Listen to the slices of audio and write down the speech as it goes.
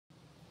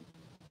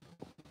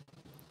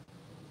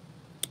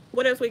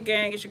What else we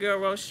gang? It's your girl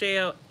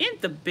Rochelle in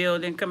the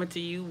building, coming to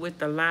you with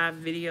the live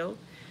video.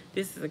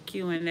 This is a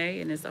Q&A,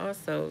 and it's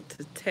also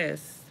to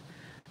test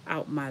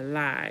out my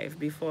live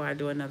before I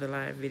do another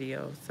live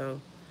video.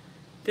 So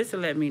this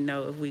will let me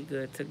know if we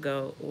good to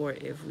go or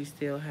if we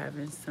still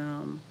having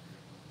some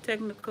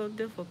technical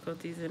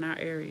difficulties in our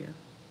area.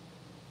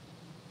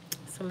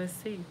 So let's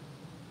see.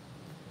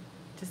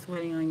 Just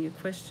waiting on your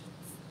questions.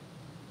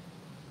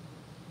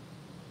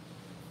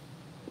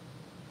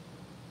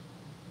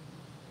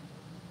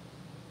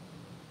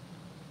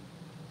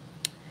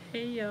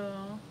 Hey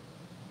y'all.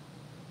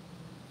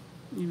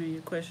 You know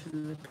your questions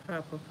will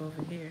pop up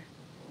over here.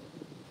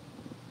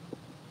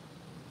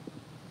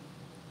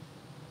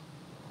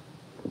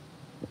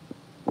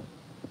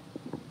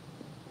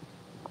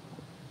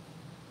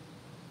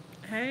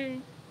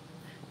 Hey.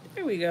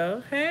 There we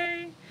go.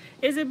 Hey.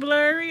 Is it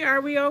blurry? Are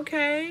we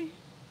okay?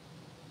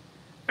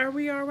 Are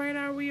we all right?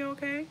 Are we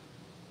okay?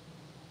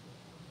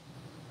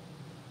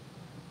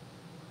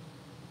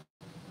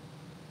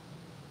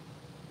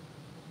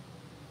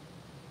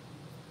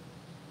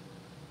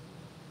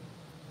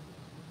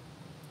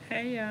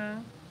 Hey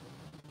y'all.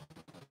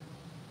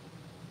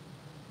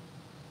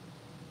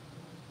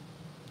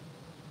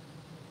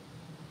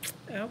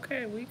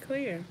 Okay, we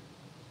clear.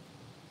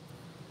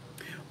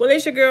 Well,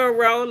 it's your girl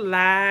Ro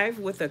live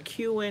with a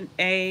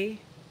Q&A,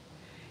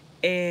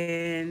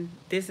 and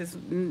this is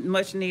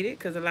much needed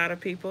because a lot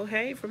of people,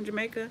 hey, from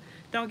Jamaica,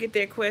 don't get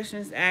their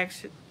questions or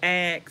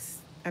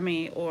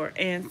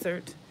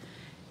answered.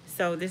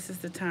 So this is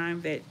the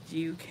time that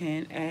you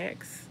can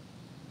ask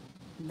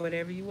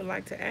whatever you would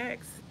like to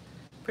ask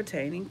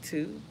pertaining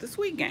to the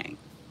Sweet Gang.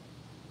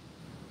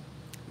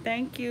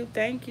 Thank you,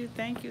 thank you,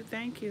 thank you,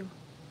 thank you.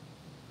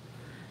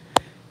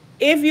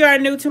 If you are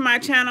new to my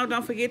channel,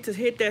 don't forget to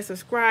hit that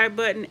subscribe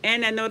button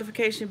and that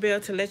notification bell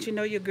to let you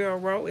know your girl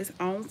Ro is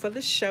on for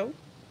the show.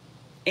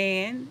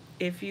 And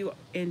if you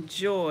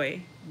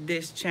enjoy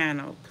this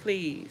channel,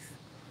 please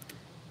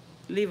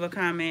leave a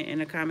comment in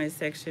the comment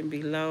section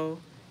below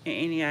and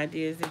any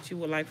ideas that you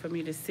would like for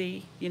me to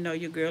see. You know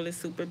your girl is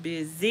super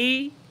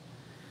busy.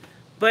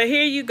 But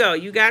here you go.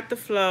 You got the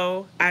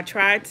flow. I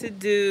tried to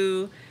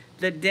do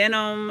the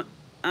denim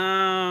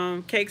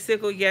cake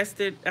sickle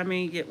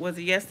yesterday. Was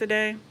it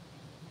yesterday?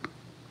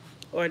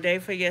 Or a day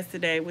for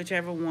yesterday,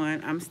 whichever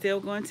one. I'm still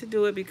going to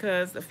do it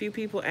because a few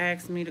people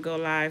asked me to go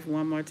live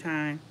one more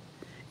time.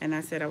 And I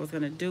said I was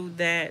going to do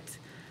that.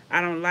 I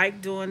don't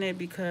like doing it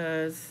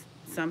because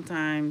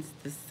sometimes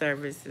the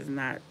service is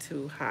not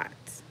too hot.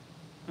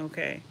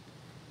 Okay.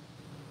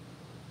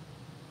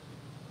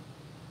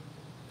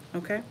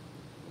 Okay.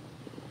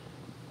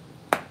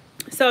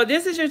 So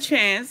this is your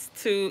chance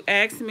to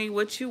ask me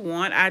what you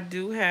want. I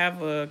do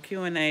have a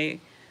Q&A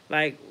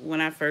like when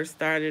I first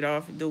started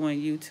off doing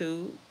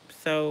YouTube.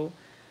 So,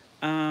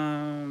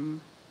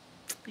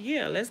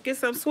 yeah, let's get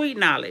some sweet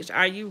knowledge.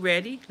 Are you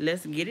ready?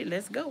 Let's get it.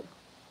 Let's go.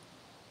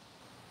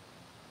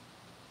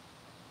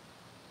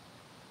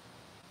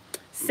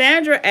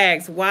 Sandra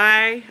asks,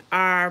 why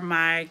are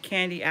my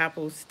candy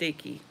apples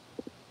sticky?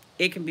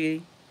 It can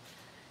be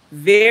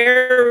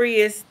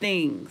various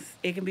things.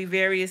 It can be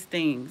various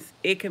things.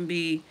 It can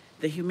be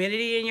the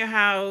humidity in your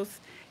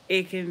house.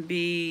 It can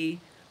be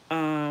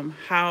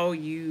how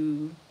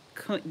you,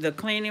 the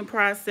cleaning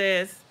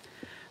process.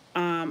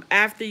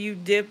 After you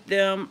dip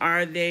them,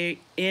 are they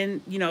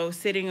in,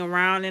 sitting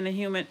around in a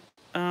humid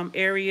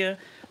area?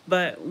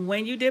 But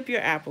when you dip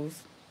your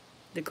apples,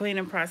 the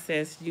cleaning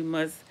process, you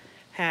must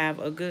have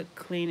a good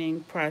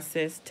cleaning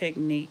process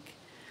technique.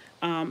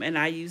 And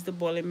I use the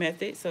boiling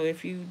method. So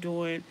if you're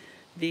doing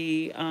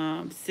the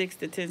 6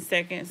 to 10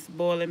 seconds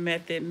boiling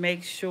method,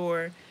 make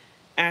sure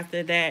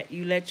after that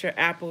you let your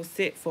apples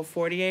sit for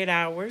 48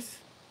 hours.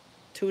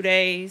 2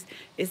 days.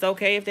 It's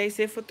okay if they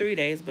sit for 3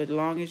 days, but as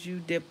long as you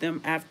dip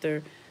them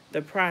after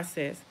the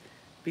process.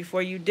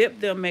 Before you dip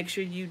them, make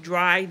sure you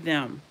dry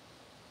them.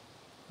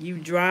 You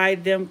dry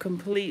them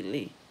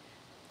completely.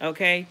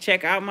 Okay,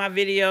 check out my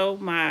video.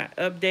 My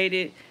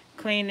updated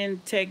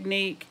cleaning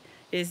technique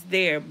is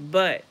there.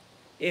 But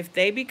if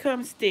they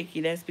become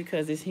sticky, that's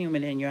because it's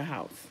humid in your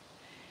house.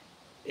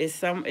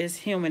 It's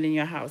humid in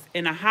your house.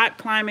 In a hot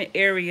climate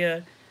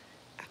area,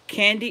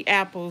 candy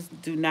apples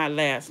do not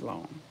last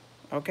long.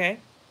 Okay?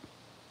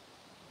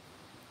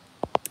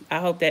 I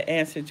hope that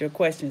answered your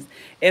questions.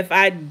 If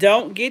I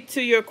don't get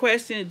to your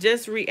question,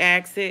 just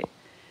re-ask it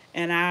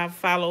and I'll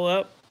follow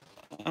up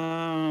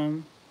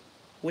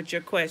with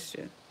your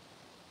question.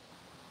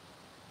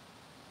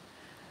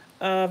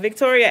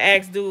 Victoria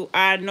asks, do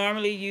I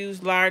normally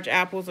use large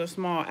apples or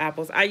small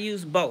apples? I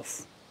use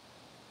both.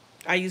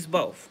 I use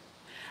both.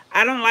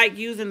 I don't like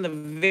using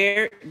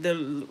the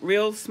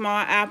real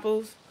small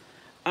apples,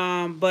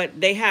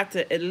 but they have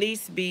to at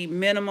least be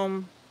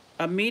minimum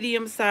a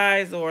medium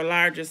size or a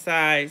larger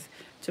size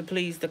to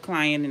please the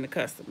client and the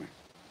customer.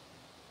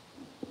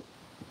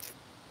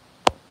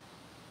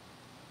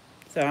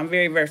 So I'm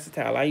very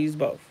versatile. I use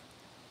both.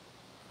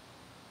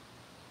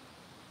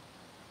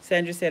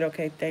 Sandra said,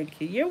 okay, thank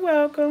you. You're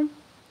welcome.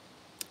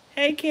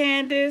 Hey,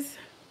 Candace.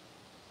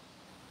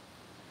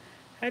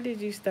 How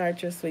did you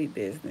start your sweet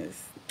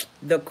business?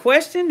 The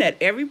question that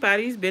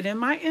everybody's been in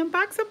my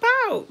inbox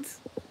about.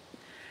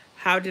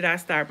 How did I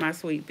start my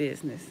sweet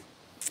business?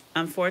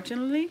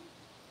 Unfortunately,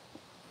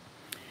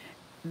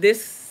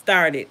 this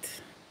started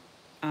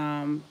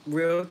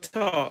real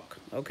talk,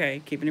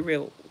 okay? Keeping it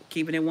real,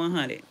 keeping it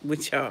 100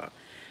 with y'all.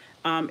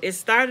 It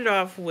started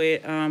off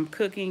with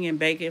cooking and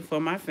baking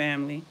for my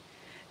family,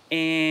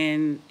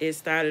 and it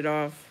started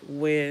off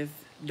with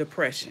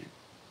depression,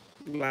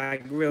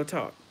 like real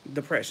talk,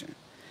 depression.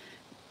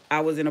 I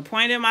was in a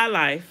point in my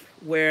life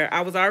where I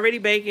was already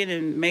baking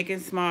and making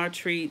small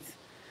treats,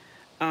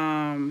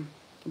 um,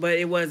 but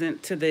it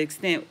wasn't to the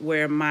extent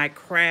where my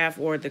craft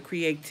or the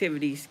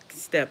creativity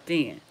stepped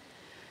in.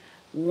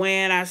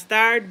 When I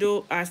started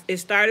it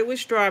started with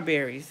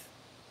strawberries,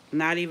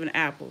 not even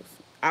apples.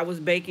 I was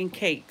baking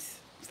cakes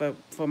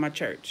for my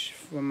church,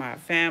 for my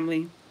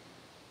family,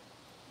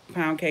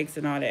 pound cakes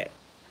and all that.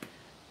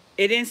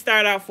 It didn't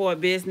start out for a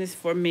business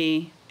for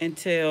me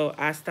until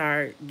I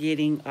started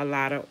getting a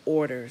lot of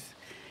orders.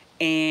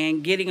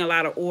 And getting a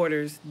lot of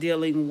orders,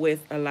 dealing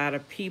with a lot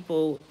of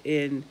people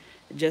in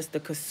just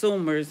the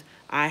consumers,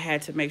 I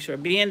had to make sure.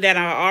 Being that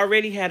I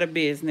already had a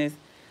business,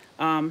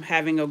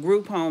 having a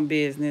group home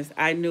business,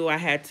 I knew I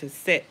had to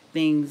set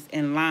things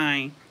in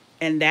line,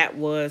 and that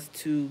was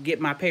to get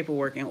my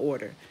paperwork in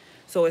order.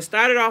 So it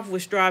started off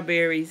with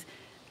strawberries.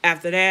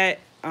 After that,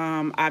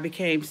 I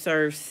became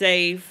Serve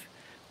Safe.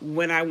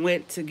 When I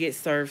went to get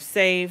Serve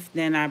Safe,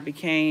 then I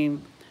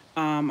became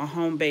a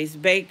home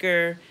based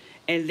baker,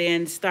 and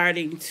then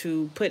starting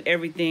to put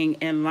everything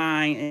in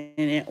line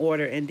and in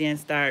order, and then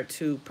start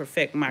to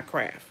perfect my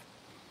craft.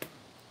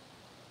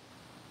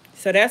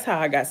 So that's how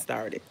I got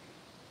started.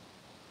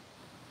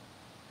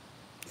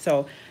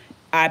 So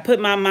I put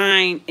my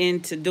mind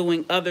into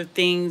doing other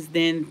things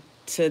than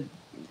to,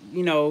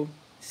 you know,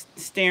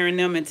 staring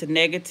them into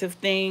negative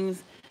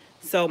things.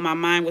 So my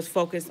mind was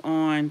focused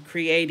on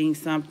creating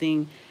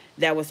something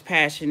that was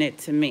passionate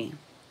to me.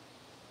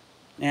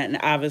 And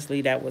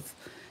obviously that was,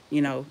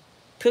 you know,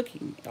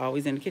 cooking,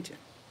 always in the kitchen.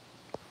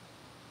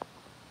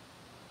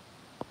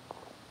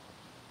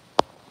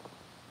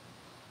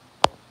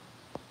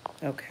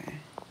 Okay.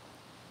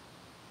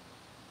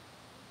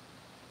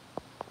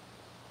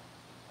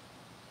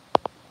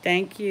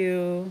 Thank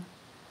you.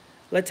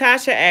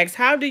 Latasha asks,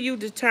 how do you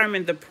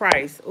determine the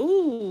price?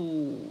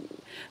 Ooh,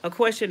 a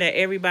question that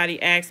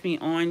everybody asks me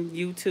on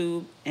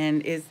YouTube,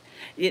 and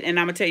I'm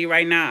gonna tell you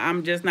right now,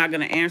 I'm just not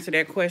gonna answer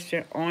that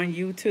question on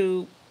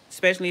YouTube,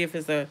 especially if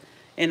it's a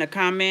in a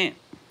comment,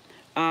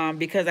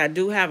 because I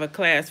do have a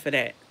class for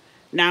that.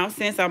 Now,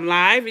 since I'm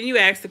live and you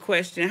asked the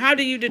question, how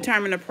do you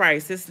determine the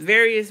price? There's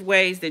various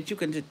ways that you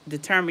can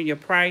determine your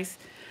price.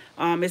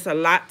 It's a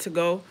lot to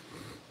go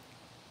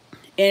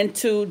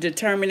into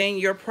determining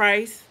your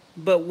price,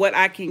 but what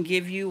I can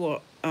give you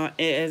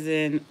as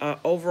an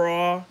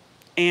overall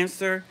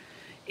answer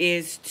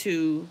is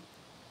to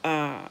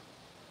uh,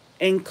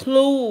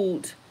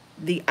 include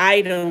the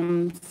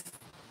items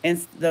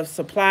and the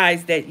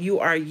supplies that you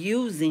are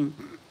using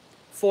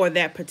for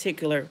that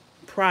particular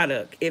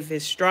product. If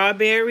it's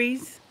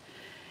strawberries,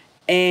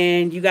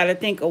 and you got to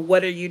think of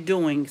what are you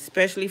doing,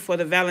 especially for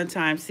the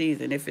Valentine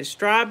season. If it's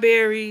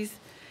strawberries,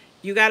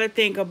 you got to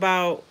think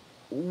about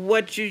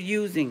what you're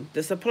using,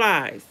 the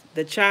supplies,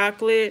 the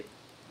chocolate,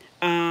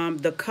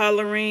 the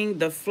coloring,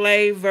 the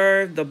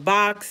flavor, the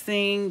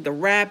boxing, the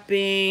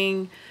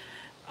wrapping,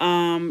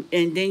 and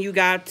then you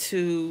got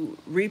to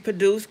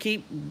reproduce,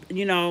 keep,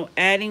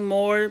 adding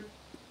more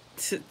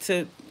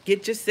to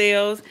get your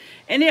sales.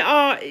 And it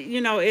all,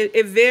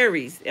 it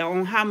varies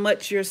on how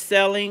much you're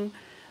selling,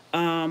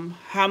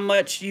 how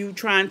much you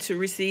trying to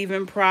receive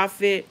in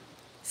profit.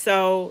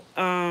 So,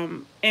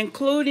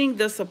 including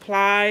the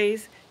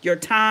supplies, your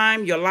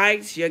time, your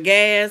lights, your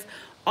gas,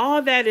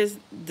 all that is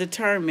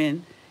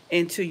determined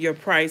into your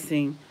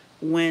pricing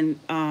when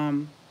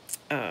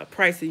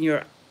pricing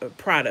your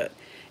product.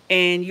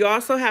 And you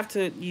also have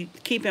to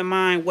keep in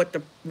mind what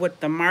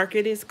the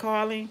market is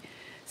calling.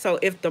 So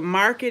if the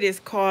market is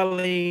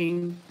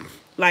calling,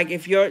 like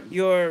if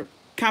your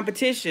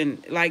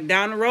competition, like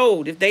down the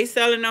road, if they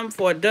selling them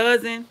for a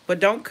dozen, but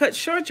don't cut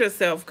short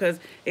yourself because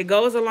it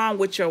goes along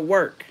with your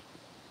work.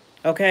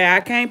 Okay, I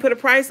can't put a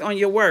price on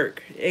your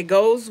work. It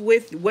goes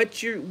with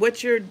what you're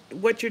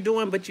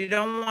doing, but you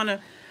don't want to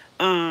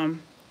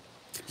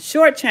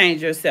shortchange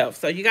yourself.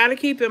 So you got to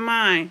keep in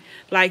mind,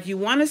 like you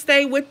want to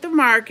stay with the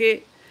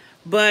market,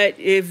 but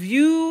if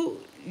you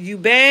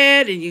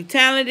bad and you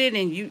talented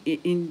and you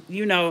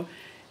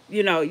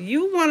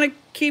want to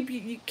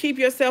keep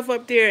yourself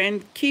up there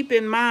and keep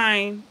in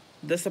mind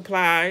the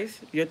supplies,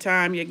 your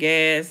time, your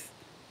gas,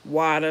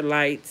 water,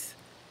 lights,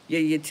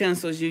 your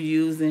utensils you're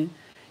using.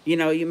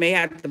 You may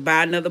have to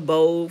buy another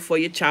bowl for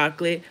your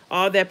chocolate.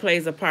 All that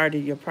plays a part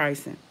in your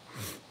pricing.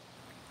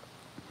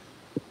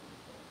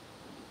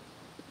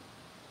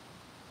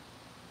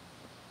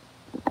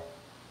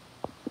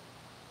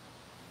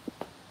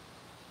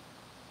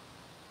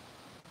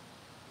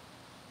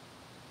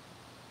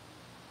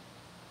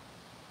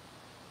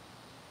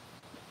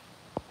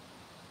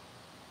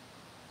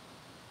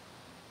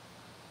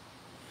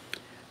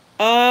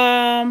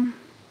 Um,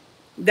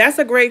 that's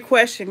a great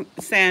question,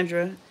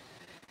 Sandra.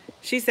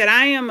 She said,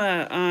 I am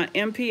a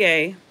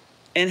MPA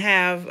and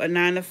have a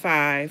 9 to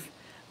 5.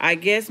 I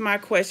guess my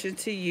question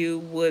to you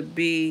would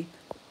be,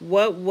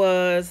 what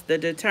was the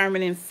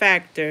determining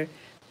factor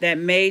that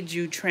made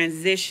you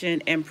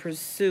transition and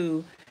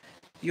pursue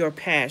your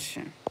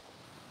passion?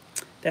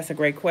 That's a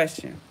great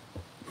question.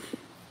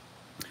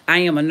 I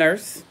am a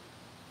nurse.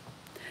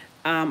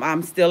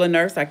 I'm still a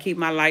nurse. I keep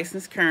my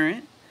license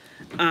current.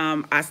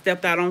 I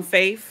stepped out on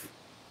faith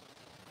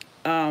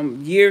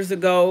years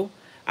ago.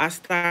 I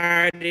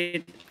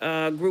started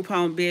a group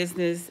home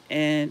business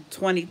in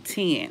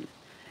 2010.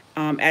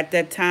 At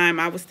that time,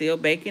 I was still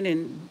baking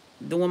and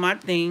doing my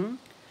thing,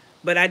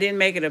 but I didn't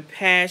make it a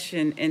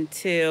passion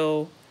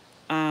until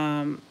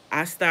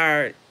I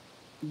started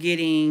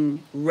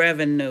getting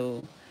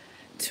revenue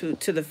to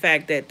the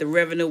fact that the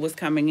revenue was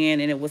coming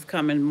in and it was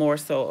coming more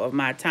so of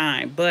my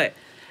time. But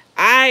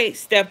I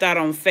stepped out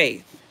on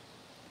faith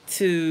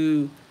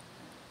to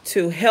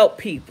help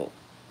people.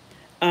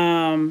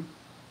 Um,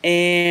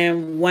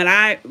 and when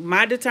I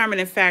my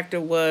determining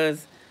factor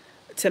was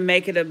to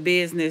make it a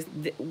business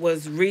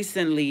was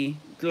recently,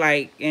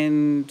 like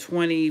in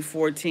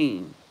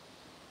 2014.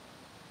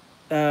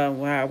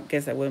 Well, I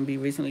guess that wouldn't be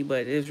recently,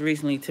 but it was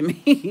recently to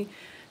me.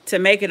 To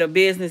make it a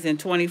business in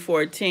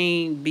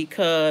 2014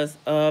 because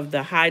of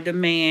the high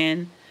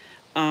demand.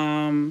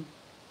 Um,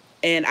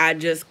 and I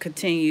just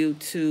continue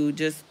to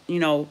just,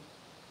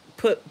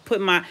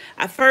 put my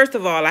first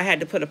of all, I had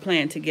to put a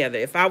plan together.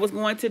 If I was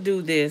going to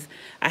do this,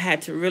 I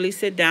had to really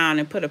sit down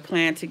and put a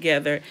plan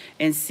together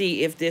and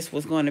see if this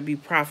was going to be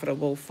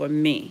profitable for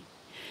me.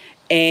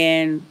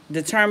 And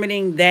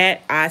determining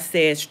that, I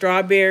said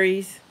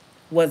strawberries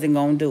wasn't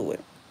going to do it.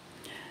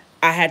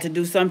 I had to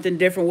do something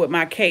different with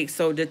my cake.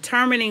 So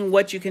determining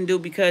what you can do,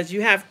 because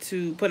you have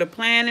to put a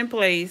plan in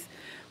place,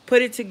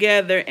 put it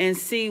together, and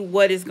see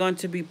what is going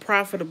to be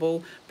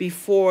profitable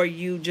before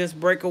you just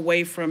break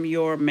away from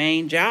your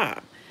main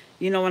job.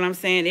 You know what I'm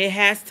saying? It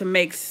has to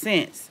make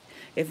sense.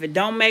 If it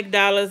don't make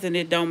dollars, then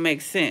it don't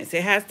make sense.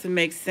 It has to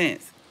make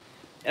sense.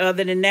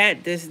 Other than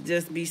that, this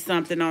just be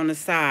something on the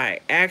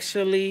side.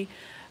 Actually,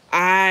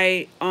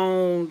 I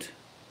owned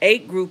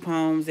 8 group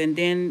homes, and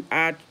then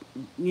I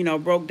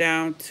broke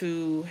down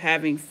to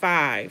having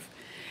 5.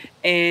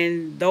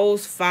 And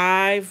those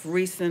 5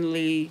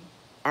 recently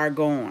are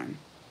gone.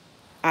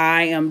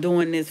 I am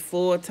doing this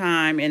full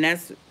time, and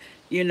that's,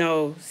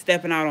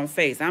 stepping out on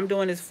faith. I'm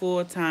doing this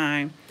full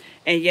time.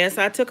 And yes,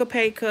 I took a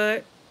pay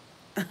cut.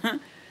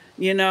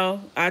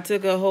 I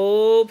took a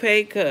whole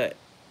pay cut.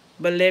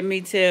 But let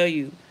me tell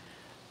you,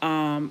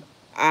 I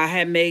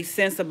had made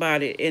sense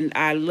about it. And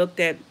I looked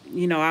at,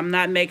 I'm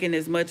not making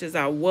as much as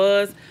I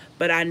was,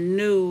 but I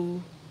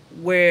knew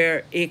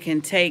where it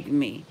can take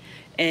me.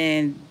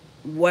 And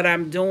what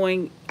I'm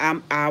doing,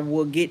 I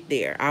will get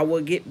there. I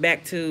will get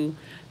back to,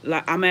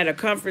 like, I'm at a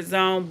comfort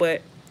zone,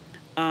 but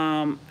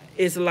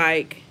it's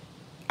like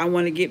I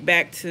want to get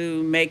back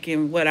to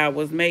making what I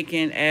was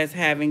making as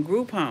having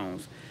group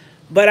homes.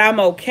 But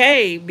I'm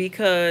okay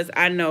because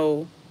I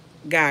know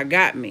God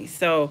got me.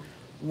 So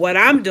what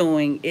I'm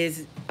doing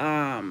is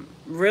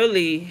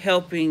really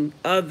helping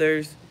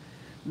others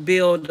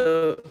build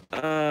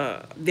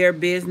their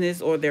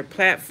business or their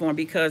platform,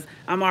 because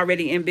I'm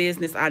already in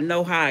business. I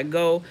know how I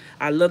go.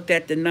 I looked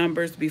at the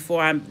numbers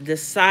before I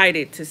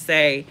decided to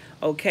say,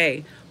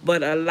 okay,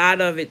 but a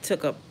lot of it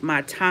took up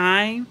my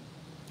time,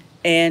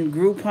 and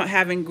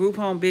having group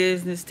home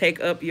business take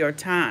up your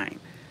time.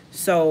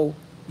 So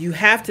you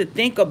have to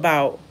think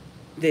about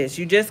this.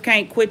 You just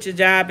can't quit your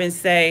job and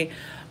say,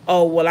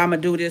 oh, well, I'm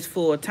going to do this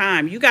full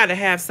time. You got to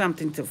have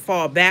something to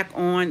fall back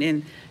on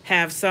and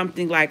have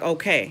something like,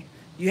 okay,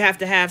 you have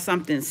to have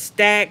something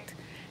stacked,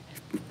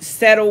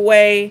 set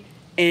away,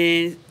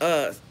 and,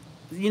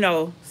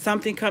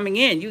 something coming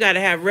in. You got to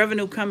have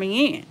revenue coming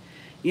in.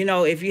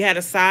 If you had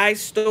a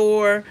size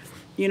store,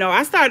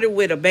 I started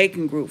with a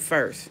baking group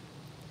first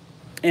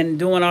and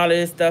doing all of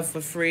this stuff for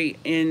free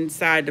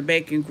inside the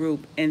baking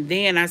group. And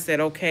then I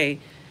said, okay,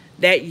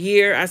 that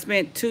year, I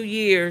spent 2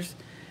 years,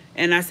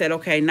 and I said,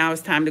 okay, now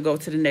it's time to go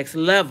to the next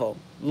level.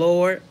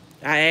 Lord,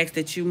 I ask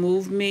that you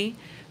move me,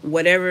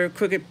 whatever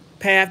crooked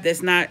path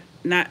that's not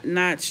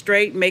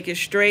straight, make it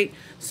straight,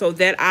 so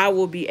that I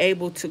will be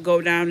able to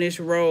go down this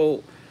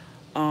road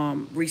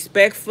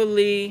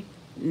respectfully,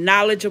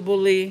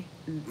 knowledgeably,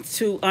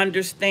 to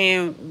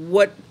understand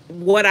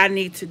what I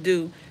need to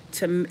do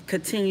to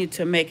continue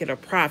to make it a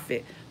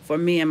profit for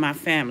me and my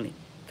family.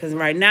 Because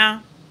right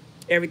now,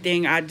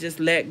 everything I just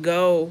let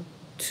go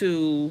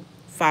to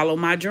follow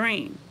my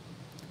dream.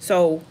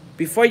 So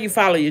before you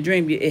follow your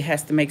dream, it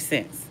has to make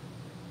sense.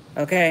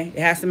 Okay? It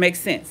has to make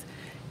sense.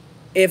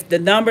 If the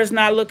number's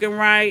not looking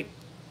right,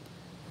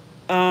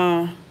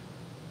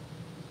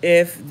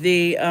 if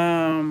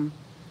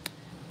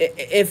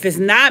it's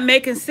not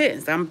making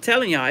sense, I'm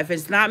telling y'all, if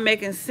it's not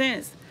making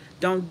sense,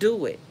 don't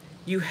do it.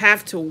 You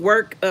have to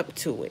work up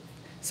to it.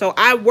 So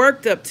I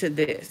worked up to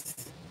this.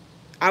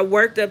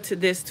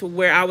 To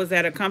where I was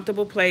at a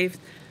comfortable place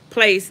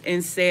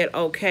and said,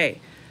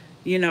 okay,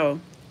 you know,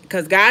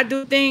 because God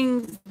do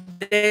things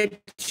that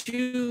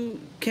you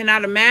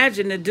cannot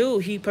imagine to do.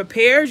 He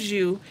prepares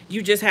you.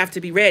 You just have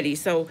to be ready.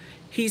 So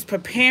he's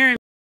preparing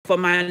for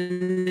my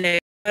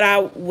next what I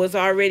was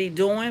already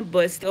doing,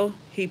 but still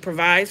he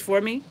provides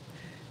for me.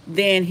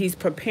 Then he's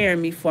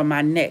preparing me for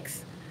my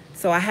next.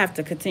 So I have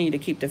to continue to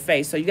keep the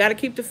faith. So you got to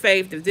keep the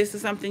faith. If this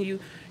is something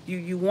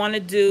you want to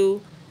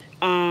do,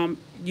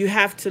 you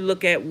have to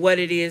look at what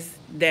it is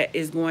that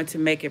is going to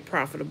make it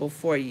profitable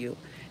for you.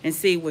 And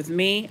see, with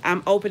me,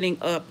 I'm opening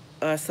up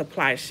a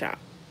supply shop.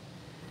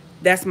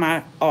 That's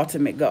my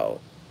ultimate goal.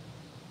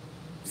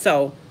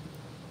 So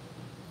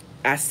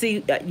I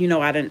see, I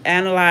done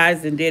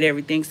analyzed and did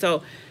everything.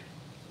 So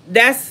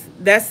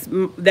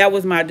that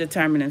was my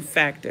determining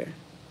factor.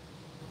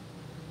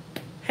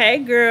 Hey,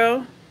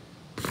 girl.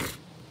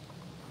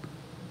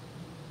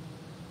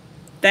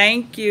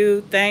 Thank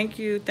you, thank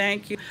you,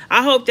 thank you.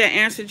 I hope that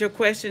answered your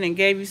question and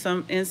gave you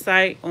some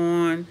insight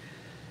on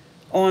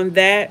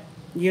that.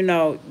 You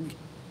know,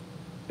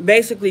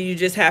 basically, you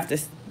just have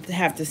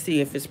to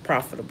see if it's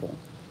profitable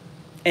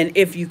and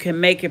if you can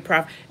make it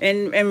profit.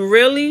 And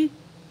really,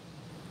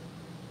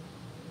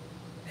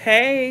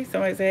 hey,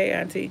 somebody say, hey,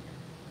 auntie.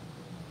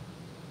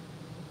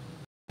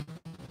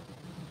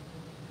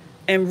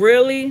 And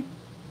really,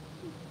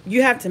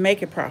 you have to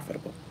make it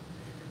profitable.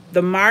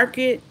 The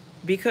market,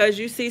 because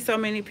you see so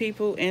many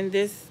people in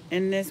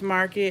this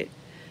market,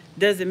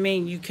 doesn't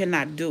mean you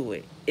cannot do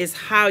it. It's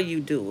how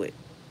you do it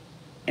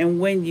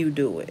and when you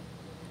do it.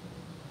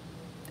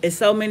 It's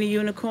so many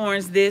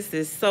unicorns.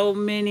 There's so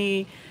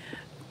many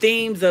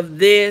themes of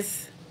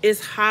this.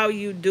 It's how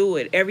you do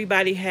it.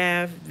 Everybody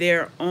have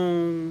their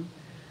own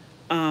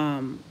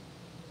um,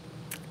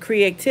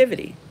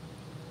 creativity.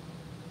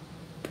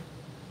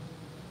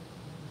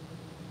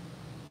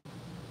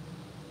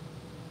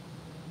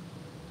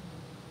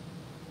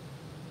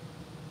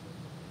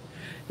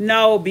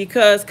 No,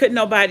 because couldn't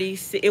nobody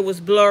see. It was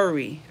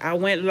blurry. I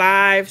went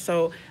live,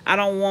 so I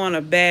don't want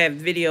a bad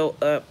video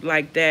up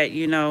like that.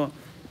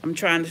 I'm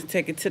trying to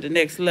take it to the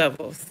next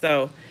level.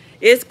 So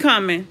it's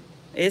coming.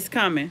 It's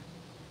coming.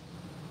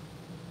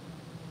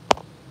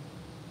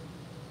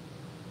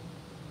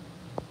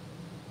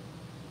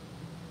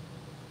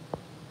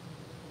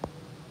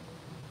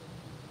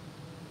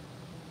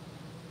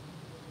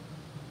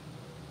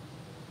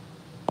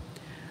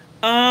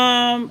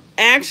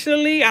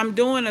 Actually, I'm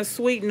doing a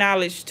Sweet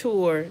Knowledge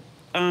tour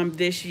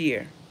this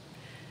year.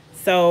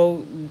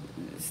 So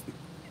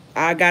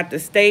I got the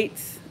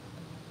states.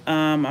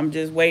 I'm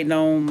just waiting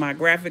on my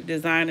graphic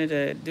designer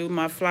to do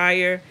my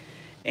flyer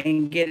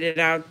and get it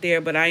out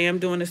there. But I am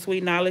doing a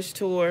Sweet Knowledge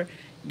tour,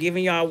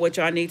 giving y'all what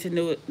y'all need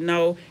to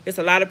know. It's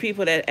a lot of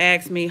people that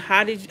ask me,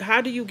 how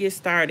do you get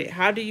started?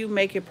 How do you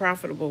make it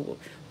profitable?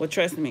 Well,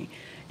 trust me.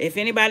 If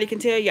anybody can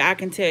tell you, I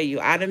can tell you.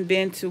 I done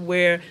been to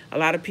where a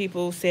lot of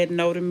people said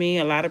no to me.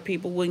 A lot of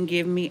people wouldn't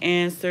give me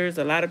answers.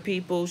 A lot of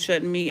people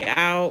shutting me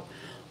out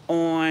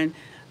on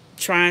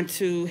trying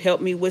to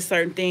help me with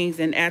certain things.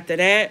 And after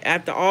that,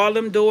 after all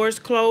them doors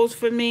closed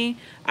for me,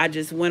 I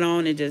just went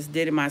on and just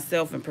did it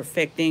myself and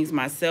perfect things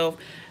myself.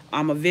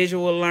 I'm a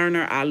visual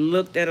learner. I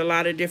looked at a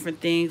lot of different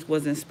things,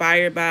 was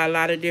inspired by a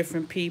lot of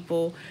different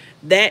people.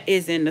 That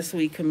is in the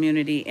sweet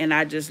community. And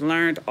I just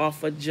learned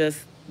off of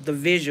just the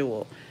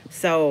visual.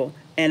 So,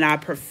 and I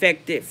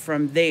perfected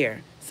from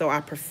there. So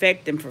I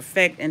perfect and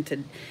perfect.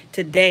 And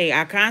today,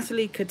 I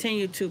constantly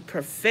continue to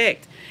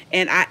perfect.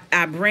 And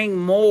I bring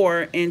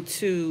more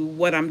into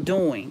what I'm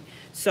doing.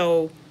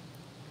 So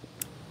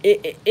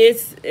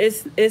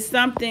it's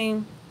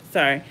something,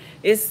 sorry.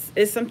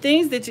 It's some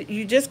things that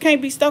you just can't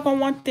be stuck on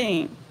one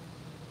thing.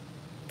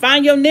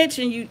 Find your niche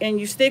and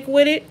you stick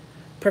with it,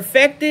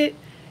 perfect it,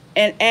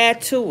 and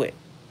add to it.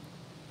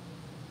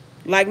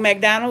 Like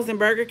McDonald's and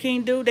Burger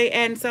King do, they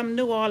adding something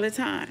new all the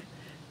time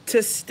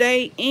to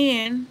stay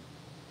in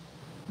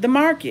the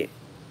market.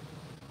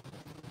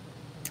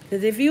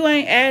 Because if you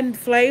ain't adding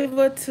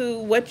flavor to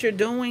what you're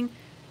doing,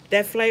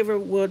 that flavor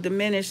will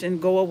diminish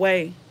and go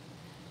away.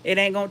 It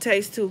ain't gonna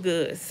taste too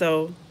good.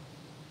 So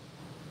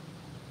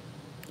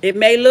it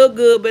may look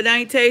good, but it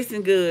ain't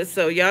tasting good.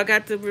 So y'all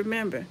got to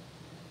remember.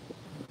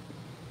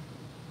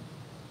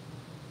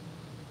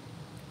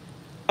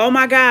 Oh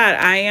my God,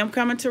 I am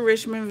coming to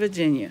Richmond,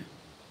 Virginia.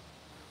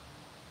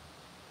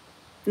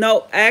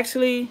 No,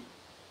 actually,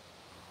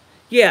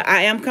 yeah,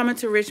 I am coming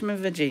to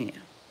Richmond, Virginia.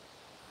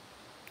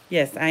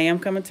 Yes, I am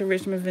coming to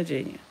Richmond,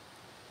 Virginia.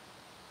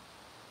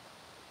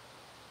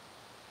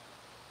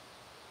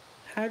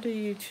 How do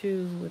you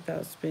choose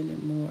without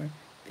spending more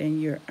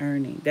than you're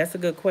earning? That's a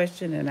good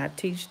question, and I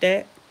teach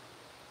that.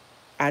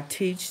 I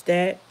teach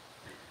that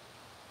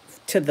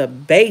to the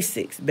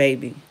basics,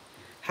 baby.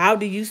 How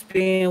do you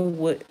spend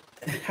what?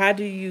 How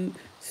do you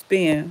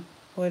spend?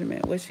 Wait a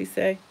minute, what she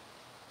say?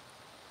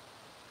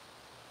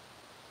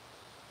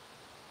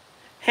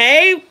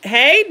 Hey,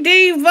 hey,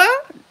 diva,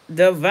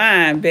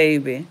 divine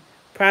baby.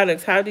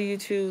 Products. How do you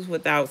choose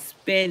without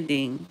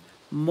spending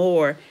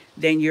more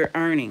than you're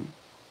earning?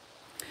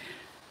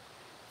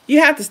 You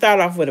have to start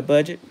off with a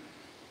budget.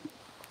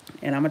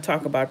 And I'm going to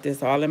talk about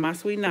this all in my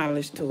Sweet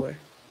Knowledge tour.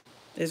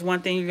 There's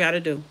one thing you got to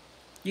do.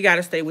 You got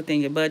to stay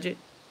within your budget.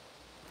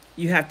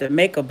 You have to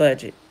make a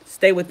budget.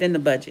 Stay within the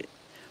budget.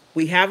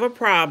 We have a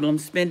problem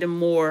spending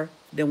more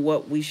than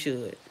what we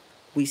should.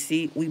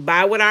 We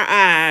buy with our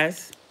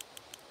eyes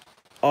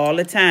all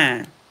the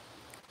time.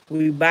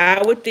 We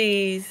buy with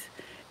these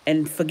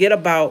and forget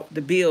about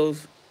the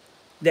bills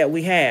that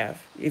we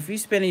have. If you're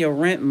spending your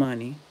rent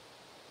money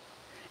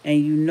and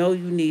you know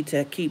you need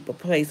to keep a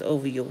place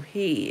over your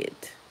head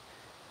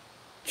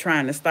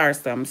trying to start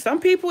something. Some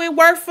people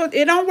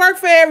it don't work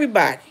for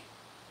everybody.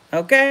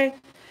 Okay?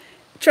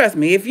 Trust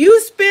me, if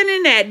you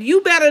spending that,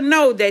 you better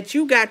know that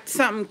you got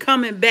something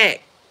coming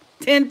back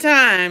 10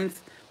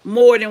 times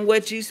more than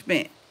what you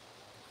spent.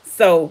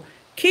 So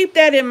keep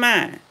that in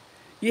mind.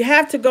 You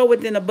have to go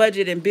within a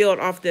budget and build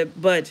off the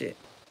budget.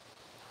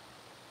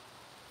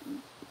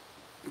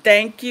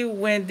 Thank you,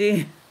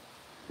 Wendy.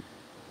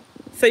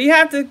 So you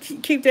have to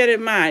keep that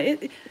in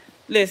mind.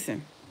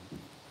 Listen,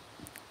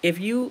 if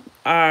you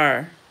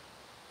are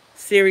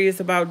serious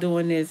about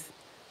doing this,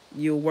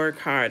 you'll work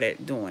hard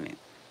at doing it.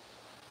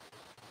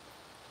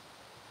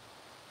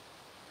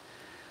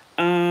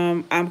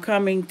 I'm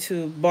coming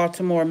to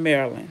Baltimore,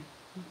 Maryland.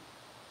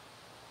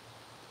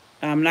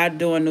 I'm not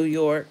doing New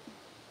York.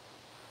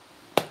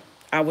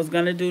 I was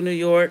going to do New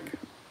York,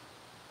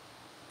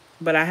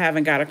 but I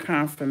haven't got a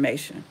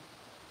confirmation.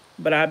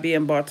 But I'll be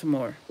in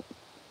Baltimore.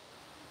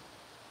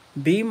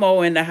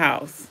 BMO in the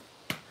house.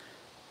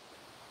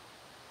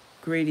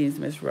 Greetings,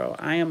 Miss Rowe.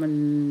 I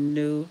am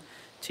new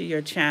to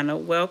your channel.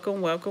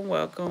 Welcome, welcome,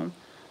 welcome.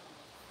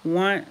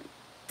 Want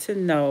to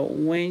know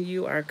when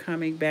you are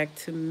coming back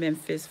to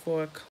Memphis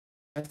for a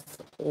class,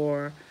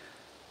 or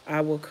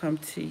I will come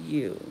to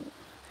you.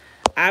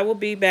 I will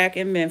be back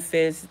in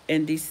Memphis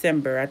in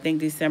December. I think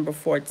December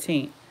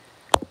 14th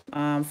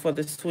for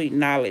the Sweet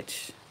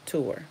Knowledge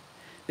tour.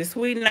 The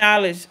Sweet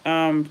Knowledge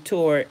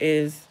tour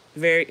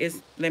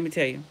let me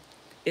tell you,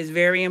 it's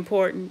very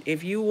important.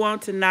 If you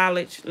want to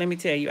knowledge, let me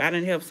tell you, I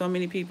done helped so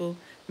many people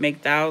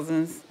make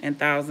thousands and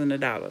thousands of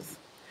dollars.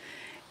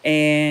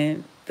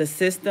 And the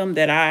system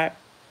that I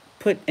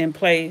put in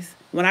place,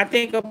 when I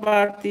think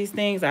about these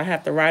things, I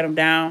have to write them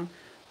down,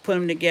 put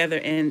them together,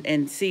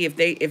 and see if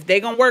they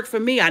gonna work for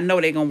me. I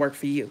know they gonna work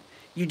for you.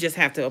 You just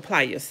have to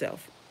apply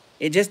yourself.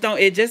 It just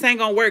ain't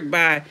gonna work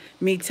by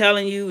me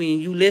telling you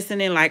and you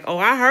listening like, oh,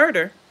 I heard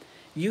her.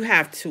 You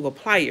have to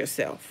apply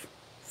yourself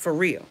for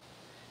real.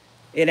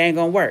 It ain't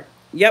gonna work.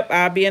 Yep,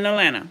 I'll be in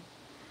Atlanta.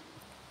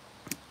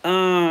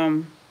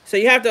 So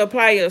you have to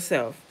apply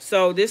yourself.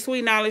 So this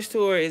Sweet Knowledge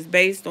tour is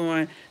based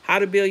on how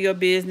to build your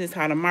business,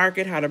 how to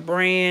market, how to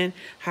brand,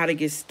 how to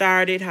get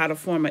started, how to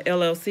form an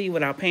LLC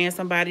without paying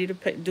somebody to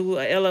do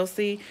a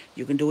LLC.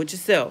 You can do it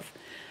yourself.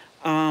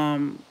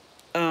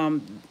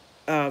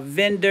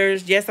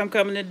 Vendors. Yes, I'm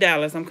coming to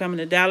Dallas. I'm coming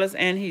to Dallas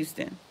and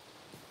Houston.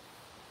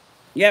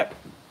 Yep.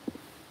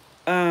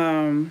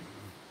 How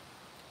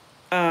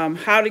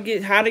to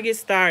get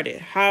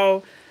started,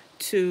 how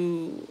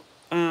to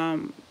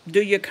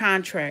do your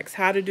contracts,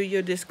 how to do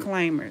your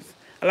disclaimers.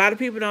 A lot of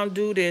people don't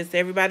do this.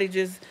 Everybody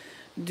just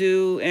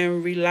do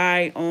and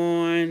rely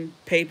on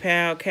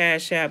PayPal,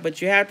 Cash App,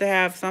 but you have to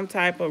have some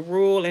type of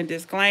rule and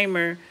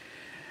disclaimer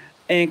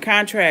and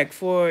contract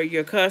for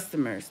your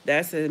customers.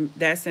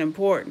 That's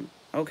important.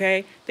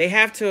 Okay, they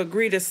have to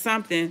agree to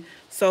something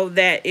so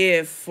that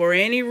if for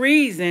any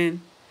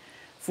reason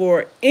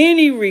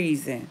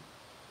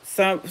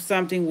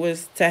something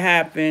was to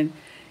happen,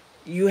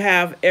 you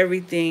have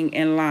everything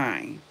in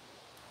line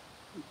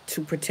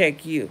to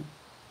protect you.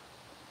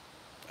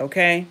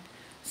 Okay?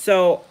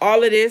 So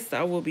all of this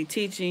I will be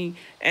teaching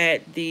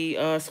at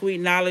the Sweet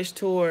Knowledge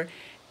Tour.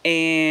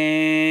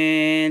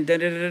 And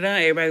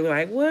everybody was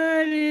like,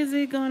 what is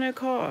it going to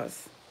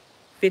cost?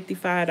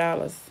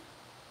 $55.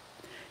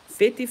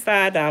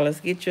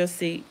 $55. Get your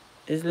seat.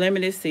 It's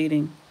limited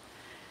seating.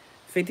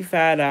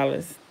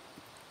 $55.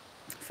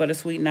 For the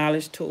Sweet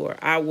Knowledge Tour.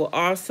 I will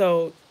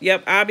also,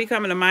 I'll be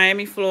coming to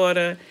Miami,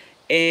 Florida,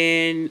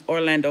 and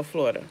Orlando,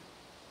 Florida.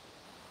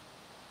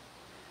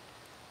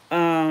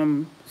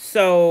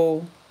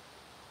 So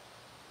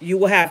you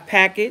will have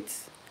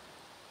packets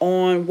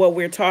on what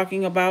we're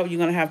talking about. You're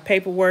going to have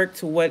paperwork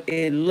to what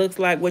it looks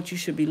like, what you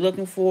should be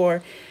looking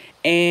for.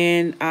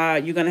 And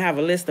you're going to have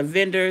a list of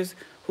vendors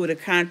who to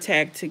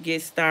contact to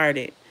get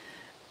started.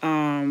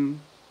 And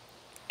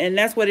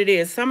that's what it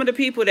is. Some of the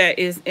people that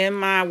is in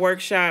my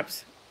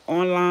workshops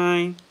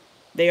online,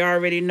 they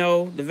already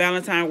know the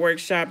Valentine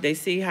workshop. They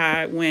see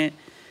how it went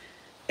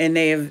and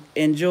they have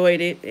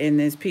enjoyed it, and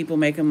there's people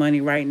making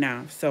money right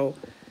now. So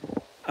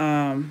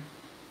I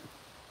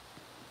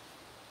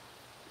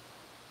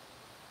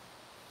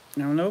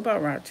don't know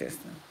about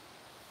Rochester.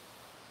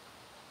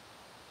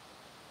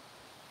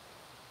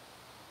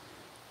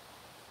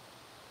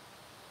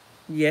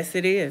 Yes,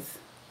 it is.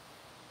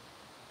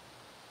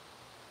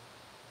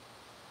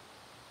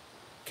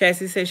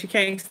 Cassie says she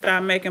can't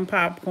stop making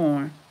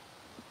popcorn.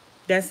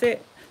 That's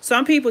it.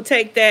 Some people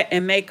take that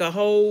and make a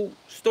whole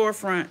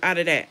storefront out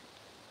of that.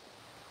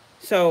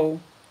 So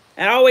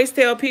And I always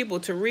tell people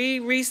to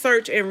read,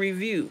 research, and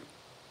review.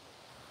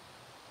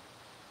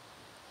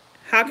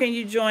 How can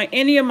you join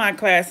any of my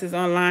classes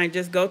online?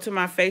 Just go to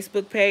my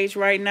Facebook page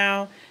right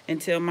now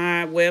until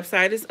my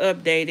website is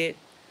updated.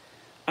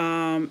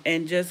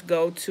 And just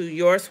go to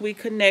Your Sweet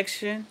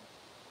Connection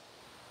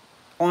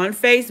on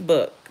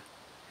Facebook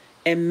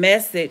and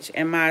message,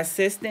 and my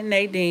assistant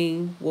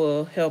Nadine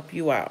will help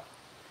you out.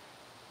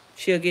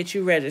 She'll get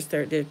you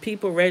registered. There's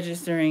people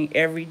registering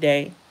every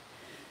day.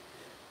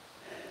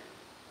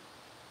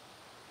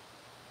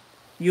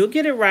 You'll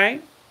get it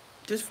right.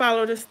 Just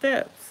follow the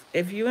steps.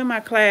 If you in my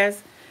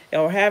class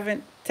or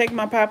haven't, take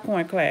my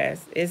popcorn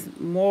class. It's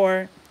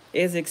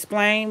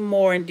explained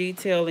more in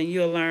detail, and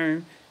you'll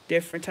learn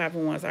different type of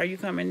ones. Are you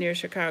coming near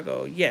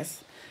Chicago?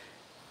 Yes.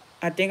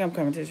 I think I'm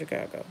coming to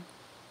Chicago.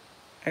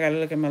 I got to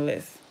look at my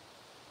list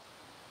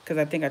because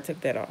I think I took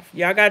that off.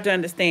 Y'all got to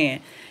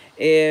understand,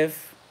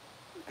 if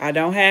I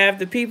don't have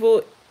the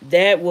people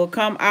that will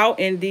come out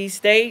in these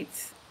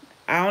states,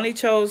 I only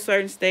chose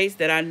certain states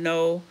that I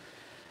know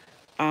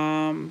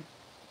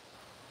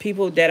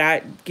people that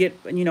I get,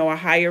 a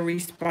higher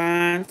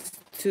response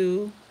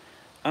to,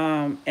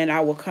 and I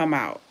will come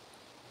out.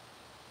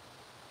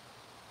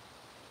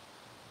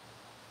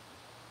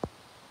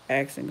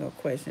 Asking a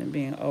question,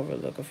 being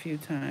overlooked a few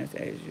times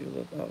as you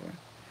look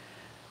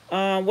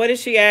over. What is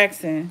she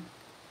asking?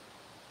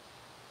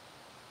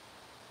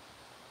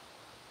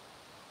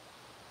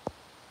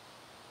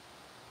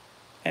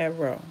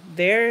 Arrow.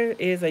 There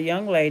is a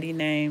young lady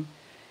named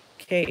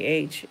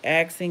KH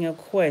asking a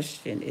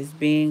question, is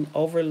being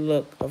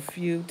overlooked a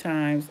few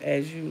times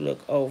as you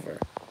look over.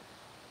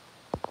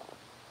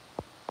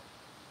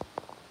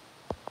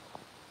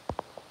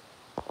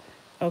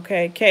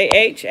 Okay,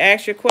 KH,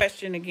 ask your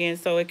question again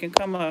so it can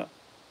come up.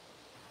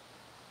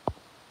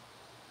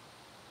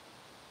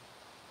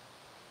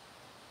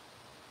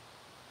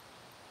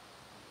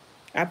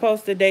 I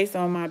post the dates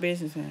on my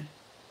business hand.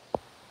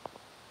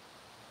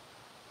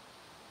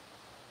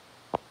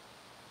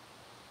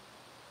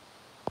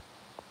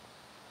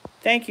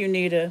 Thank you,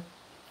 Nita.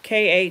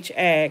 KH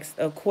asked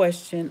a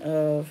question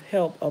of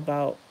help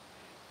about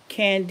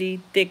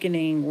candy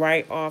thickening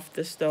right off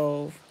the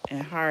stove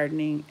and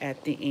hardening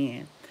at the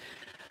end.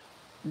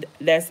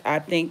 That's, I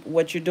think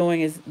what you're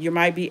doing is you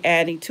might be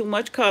adding too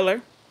much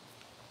color.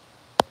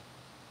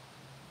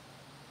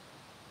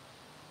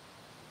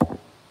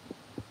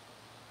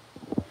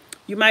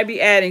 You might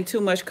be adding too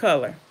much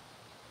color.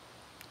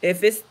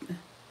 If it's,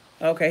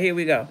 okay, here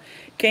we go.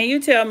 Can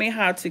you tell me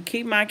how to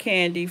keep my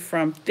candy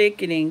from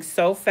thickening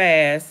so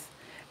fast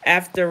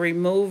after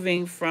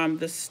removing from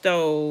the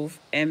stove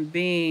and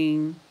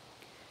being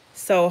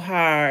so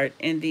hard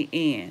in the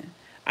end?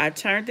 I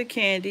turned the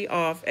candy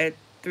off at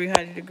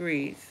 300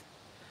 degrees,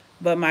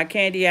 but my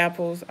candy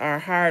apples are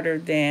harder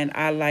than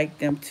I like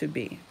them to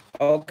be.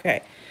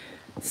 Okay,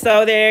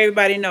 so there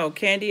everybody know,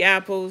 candy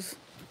apples.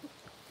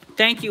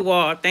 Thank you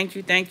all. Thank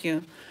you. Thank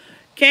you.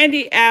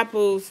 Candy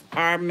apples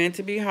are meant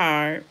to be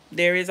hard.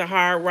 There is a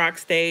hard rock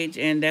stage,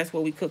 and that's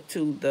what we cook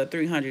to, the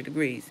 300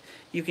 degrees.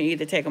 You can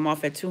either take them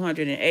off at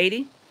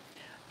 280,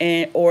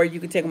 or you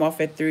can take them off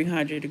at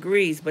 300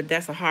 degrees, but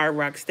that's a hard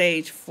rock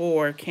stage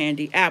for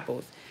candy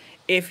apples.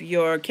 If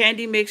your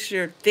candy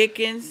mixture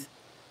thickens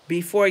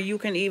before you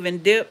can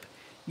even dip,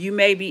 you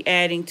may be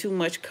adding too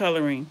much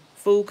coloring,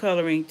 food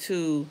coloring,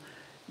 to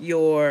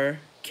your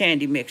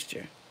candy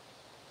mixture.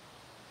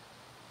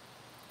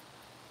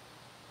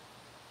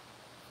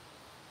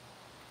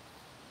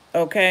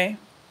 Okay?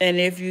 And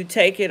if you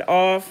take it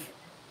off,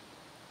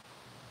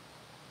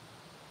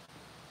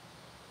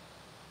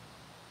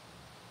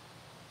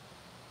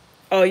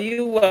 oh,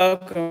 you're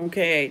welcome,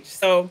 KH.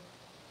 So,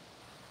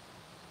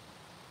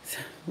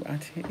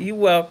 you're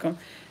welcome.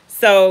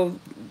 So,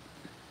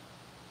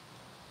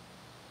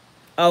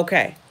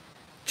 okay.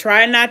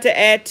 Try not to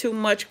add too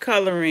much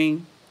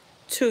coloring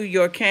to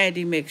your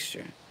candy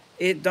mixture.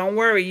 Don't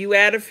worry, you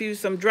add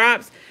some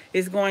drops,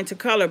 it's going to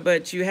color,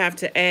 but you have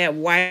to add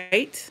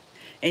white,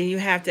 and you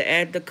have to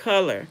add the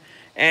color.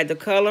 Add the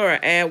color, or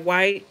add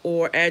white,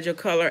 or add your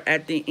color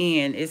at the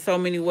end. It's so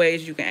many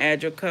ways you can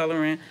add your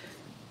coloring.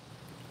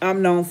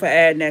 I'm known for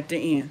adding at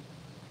the end.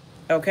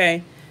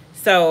 Okay?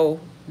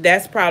 So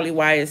that's probably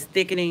why it's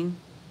thickening.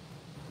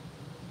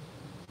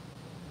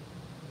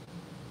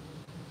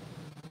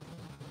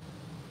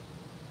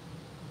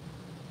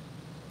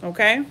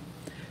 Okay?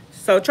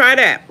 So try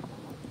that.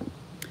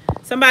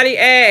 Somebody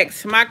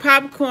asks, my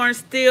popcorn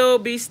still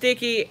be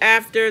sticky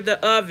after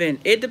the oven?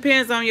 It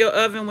depends on your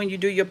oven when you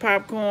do your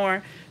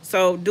popcorn.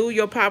 So do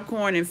your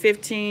popcorn in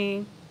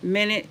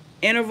 15-minute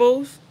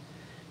intervals.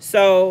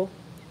 So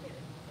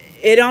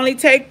it only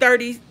take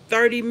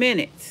 30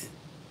 minutes.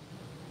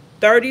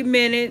 30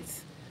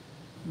 minutes,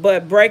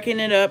 but breaking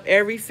it up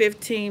every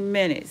 15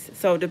 minutes.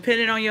 So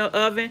depending on your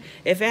oven,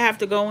 if it have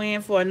to go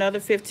in for another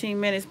 15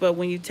 minutes, but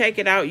when you take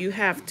it out, you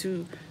have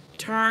to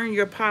turn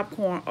your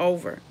popcorn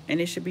over,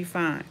 and it should be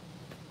fine.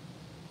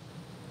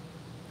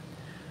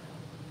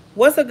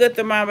 What's a good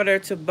thermometer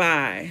to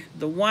buy?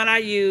 The one I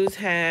use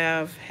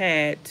have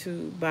had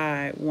to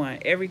buy one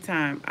every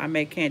time I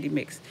make candy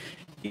mix.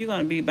 You're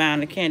gonna be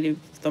buying a candy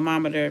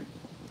thermometer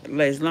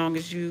as long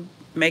as you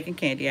making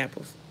candy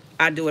apples.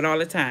 I do it all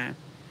the time.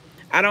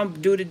 I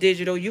don't do the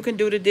digital. You can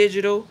do the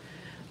digital,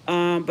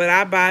 but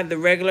I buy the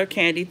regular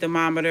candy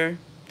thermometer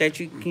that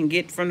you can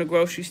get from the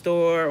grocery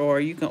store, or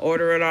you can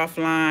order it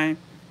offline.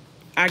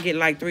 I get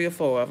like 3 or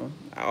 4 of them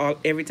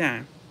every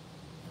time.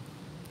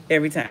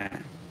 Every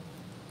time.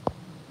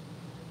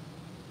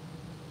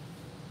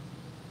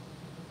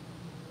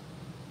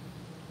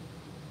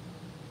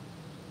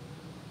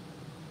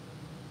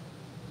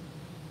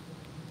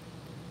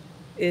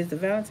 Is the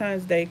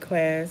Valentine's Day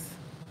class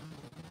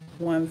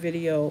one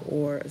video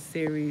or a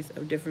series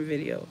of different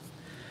videos?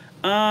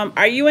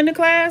 Are you in the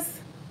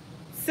class,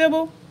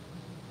 Sybil?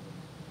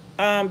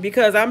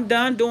 Because I'm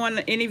done doing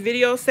any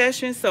video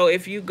sessions. So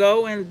if you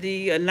go in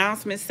the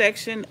announcement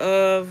section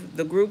of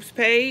the groups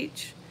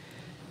page,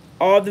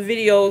 all the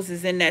videos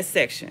is in that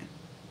section.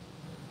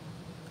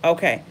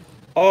 Okay.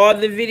 All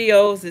the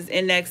videos is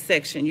in that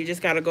section. You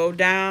just got to go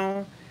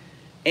down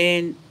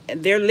and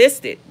they're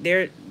listed.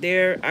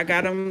 I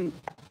got them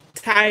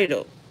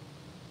titled.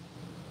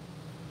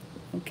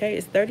 Okay,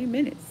 it's 30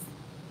 minutes.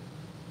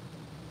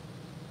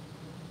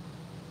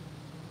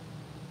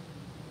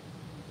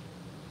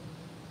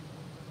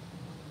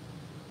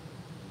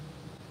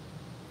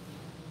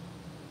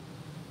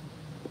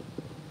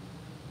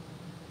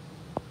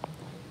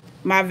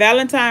 My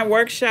Valentine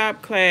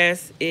workshop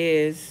class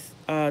is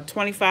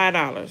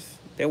 $25.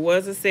 There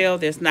was a sale.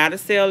 There's not a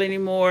sale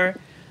anymore,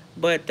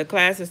 but the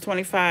class is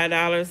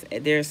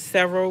 $25. There's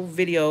several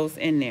videos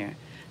in there.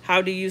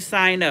 How do you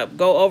sign up?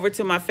 Go over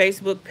to my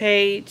Facebook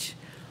page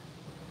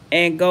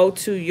and go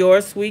to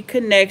Your Sweet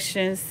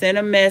Connection. Send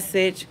a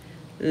message.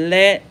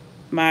 Let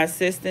my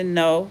assistant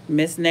know,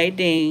 Miss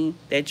Nadine,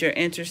 that you're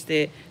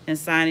interested in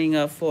signing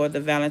up for the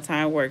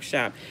Valentine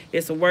workshop.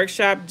 It's a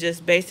workshop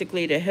just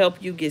basically to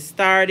help you get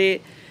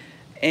started.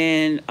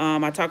 And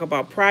I talk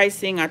about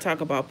pricing. I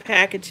talk about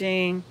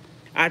packaging.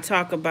 I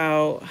talk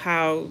about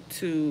how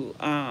to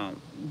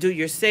do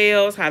your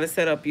sales, how to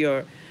set up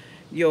your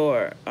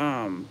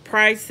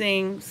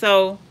pricing.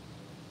 So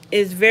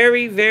it's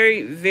very,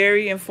 very,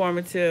 very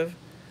informative,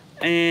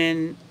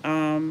 and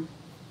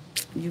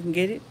you can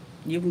get it.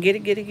 You can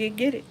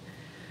get it.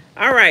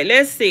 All right,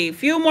 let's see. A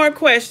few more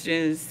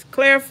questions.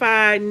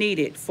 Clarify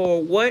needed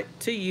for what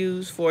to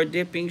use for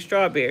dipping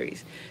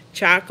strawberries,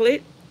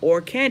 chocolate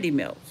or candy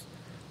melts.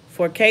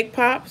 For cake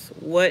pops,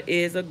 what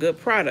is a good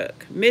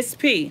product? Miss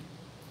P,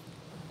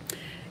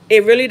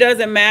 it really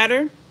doesn't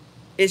matter.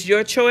 It's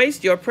your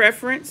choice, your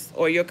preference,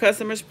 or your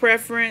customer's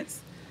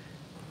preference.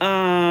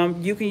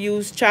 You can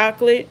use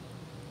chocolate,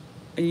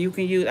 and you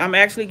can use. I'm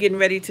actually getting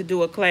ready to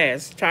do a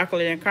class,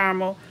 chocolate and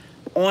caramel,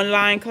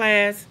 online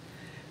class.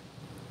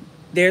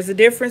 There's a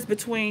difference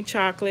between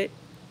chocolate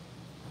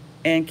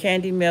and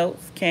candy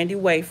melts, candy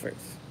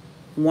wafers.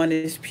 One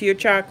is pure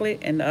chocolate,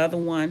 and the other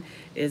one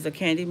is a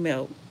candy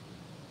melt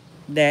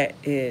that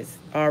is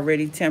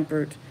already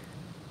tempered.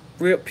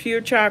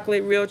 Real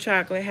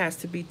chocolate has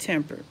to be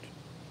tempered.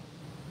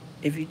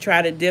 If you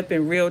try to dip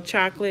in real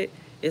chocolate,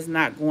 it's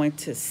not going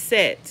to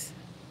set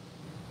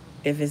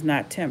if it's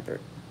not tempered.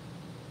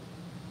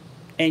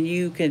 And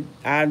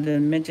I've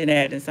mentioned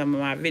that in some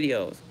of my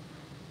videos.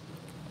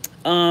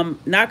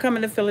 Not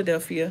coming to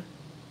Philadelphia,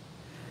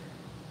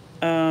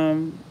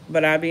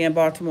 but I'll be in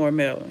Baltimore,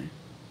 Maryland.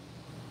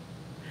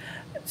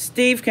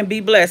 Steve can be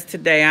blessed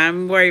today.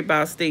 I'm worried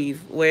about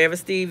Steve. Wherever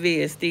Steve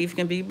is, Steve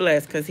can be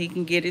blessed because he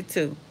can get it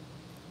too.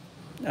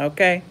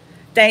 Okay?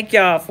 Thank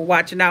y'all for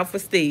watching out for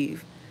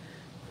Steve.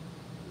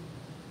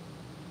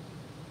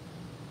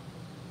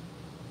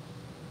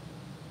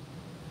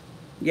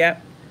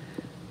 Yep.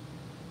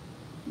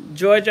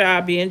 Georgia,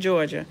 I'll be in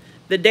Georgia.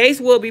 The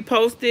dates will be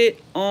posted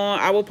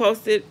I will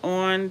post it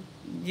on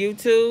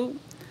YouTube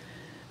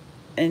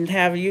and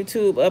have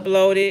YouTube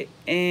uploaded.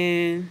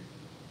 And,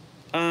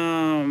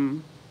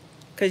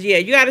 cause yeah,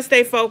 you got to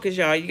stay focused,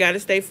 y'all. You got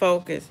to stay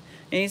focused.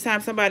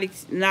 Anytime somebody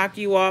knock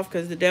you off,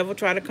 cause the devil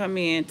try to come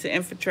in to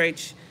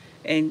infiltrate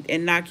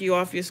and knock you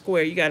off your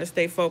square, you got to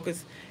stay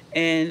focused.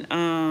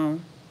 And,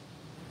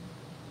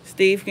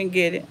 Steve can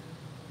get it.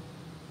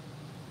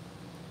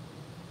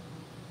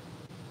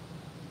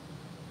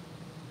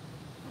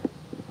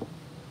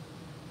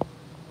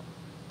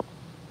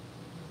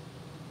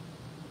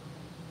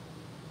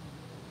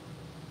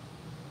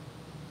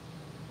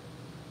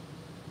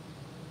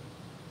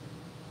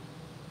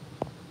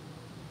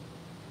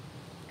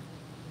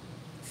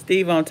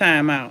 Steve on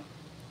timeout.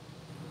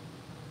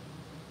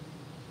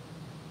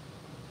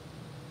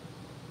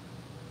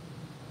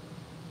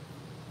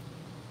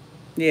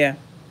 Yeah.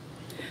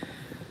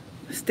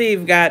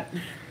 Steve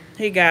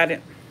he got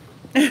it.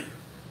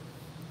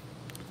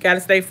 Got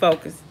to stay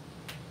focused.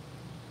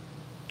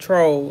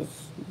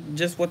 Trolls.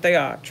 Just what they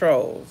are,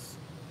 trolls.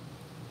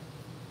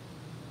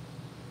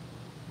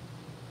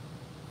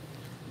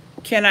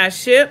 Can I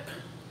ship?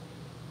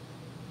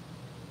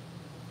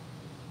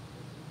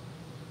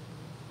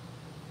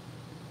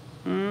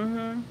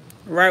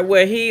 right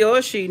where he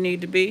or she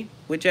need to be,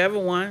 whichever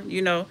one.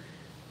 You know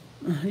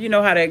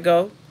how that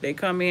go. They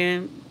come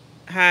in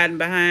hiding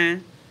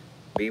behind.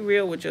 Be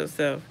real with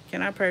yourself.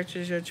 Can I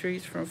purchase your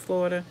treats from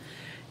Florida?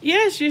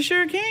 Yes, you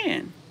sure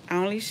can. I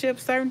only ship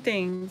certain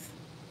things.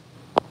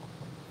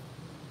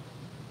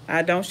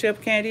 I don't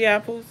ship candy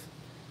apples,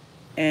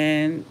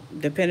 and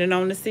depending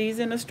on the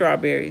season, of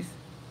strawberries.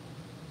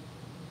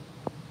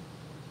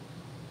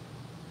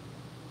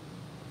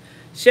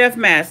 Chef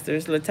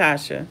Masters,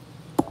 Latasha.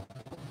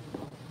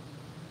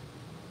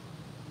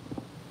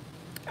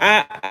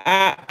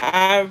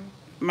 I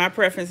my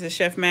preference is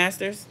Chef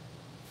Masters.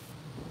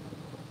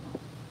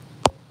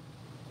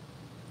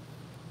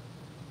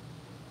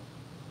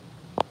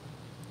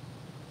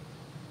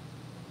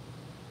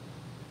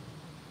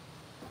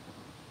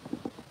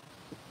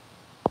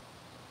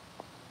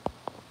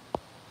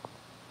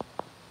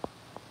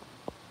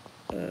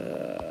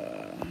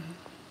 Uh,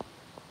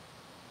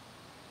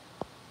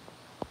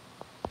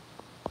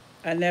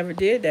 I never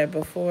did that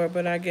before,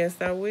 but I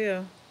guess I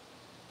will.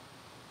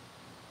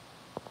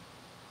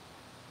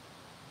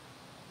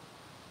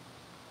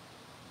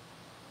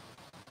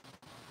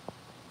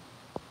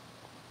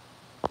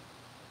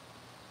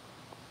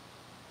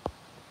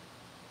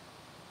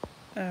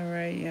 All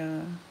right,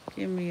 y'all.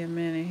 Give me a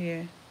minute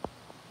here.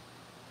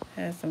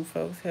 Have some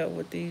folks help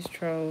with these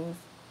trolls.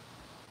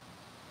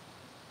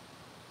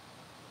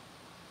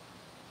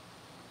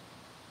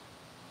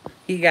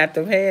 He got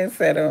the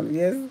handset on.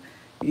 Yes,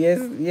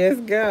 yes, yes,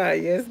 God.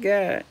 Yes,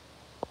 God.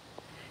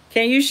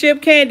 Can you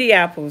ship candy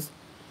apples?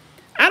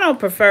 I don't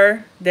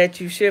prefer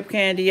that you ship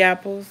candy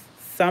apples.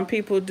 Some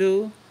people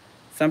do.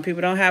 Some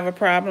people don't have a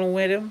problem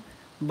with them.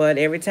 But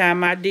every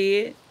time I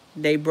did,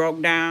 they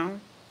broke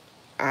down.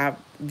 I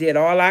did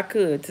all I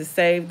could to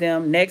save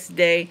them next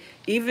day.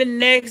 Even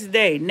next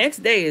day.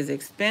 Next day is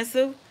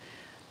expensive,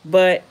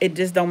 but it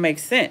just don't make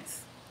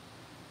sense.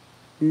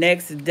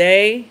 Next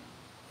day,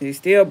 it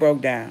still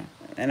broke down.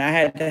 And I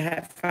had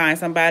to find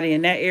somebody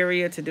in that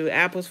area to do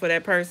apples for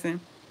that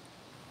person.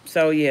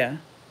 So, yeah.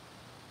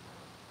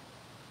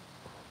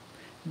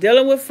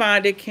 Dealing with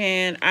fondant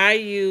can, I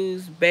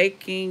use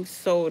baking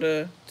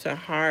soda to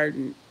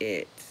harden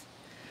it.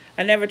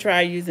 I never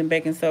tried using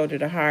baking soda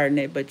to harden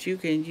it, but you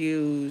can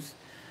use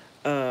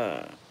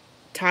uh,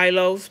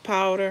 Tylose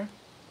powder,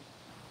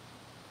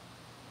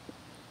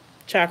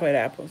 chocolate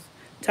apples.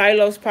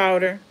 Tylose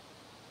powder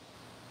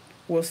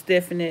will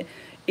stiffen it.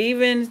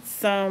 Even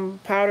some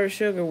powdered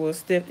sugar will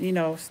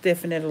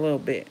stiffen it a little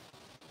bit.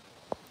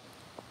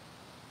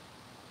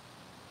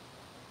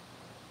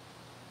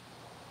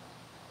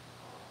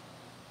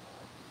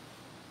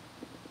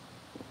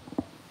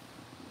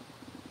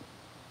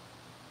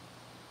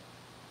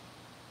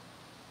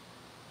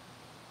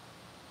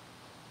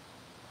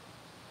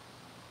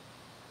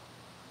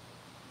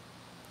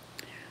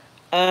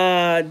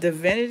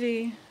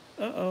 Divinity.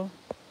 Uh-oh.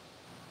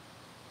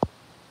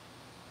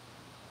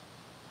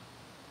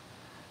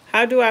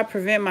 How do I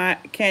prevent my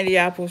candy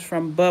apples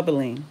from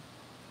bubbling?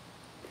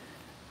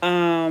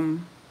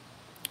 Um,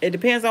 it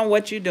depends on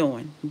what you're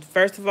doing.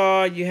 First of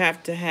all, you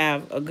have to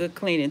have a good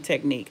cleaning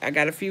technique. I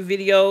got a few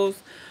videos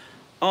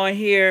on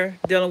here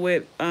dealing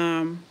with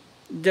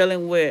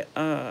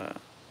the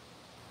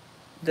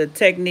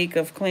technique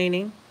of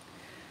cleaning.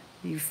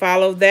 You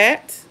follow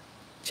that.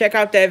 Check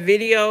out that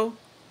video.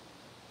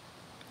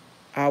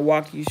 I'll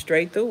walk you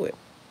straight through it.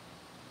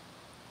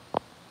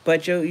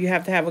 But you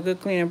have to have a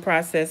good cleaning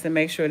process and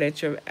make sure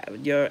that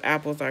your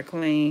apples are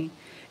clean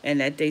and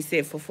that they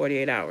sit for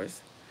 48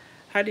 hours.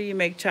 How do you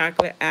make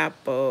chocolate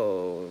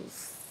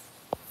apples?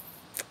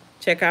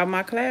 Check out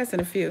my class in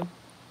a few.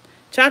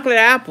 Chocolate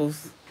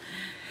apples.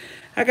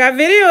 I got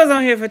videos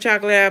on here for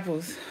chocolate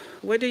apples.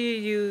 What do you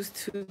use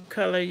to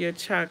color your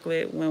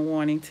chocolate when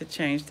wanting to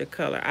change the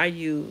color? I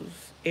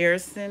use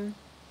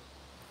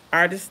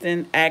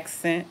Artisan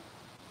Accent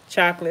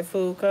chocolate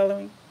food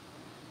coloring.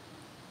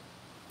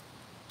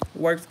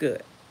 Works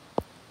good.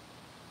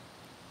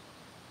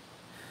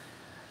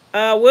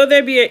 Will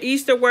there be an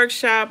Easter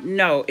workshop?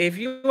 No. If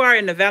you are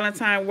in the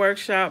Valentine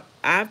workshop,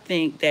 I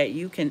think that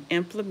you can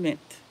implement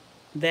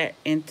that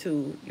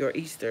into your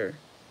Easter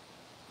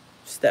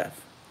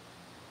stuff.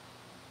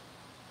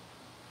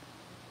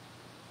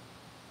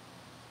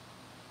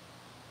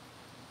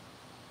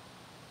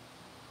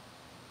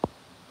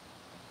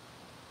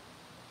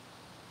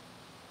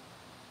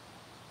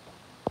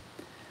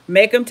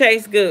 Make them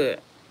taste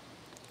good.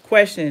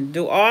 Question: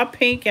 do all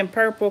pink and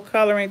purple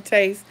coloring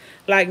taste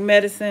like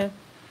medicine?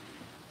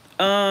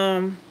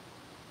 Um,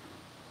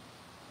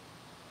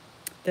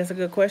 that's a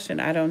good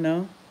question. I don't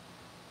know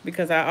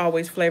because I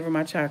always flavor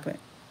my chocolate.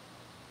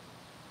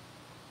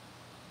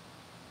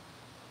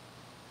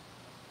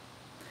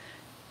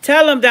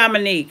 Tell them,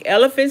 Dominique,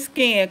 elephant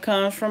skin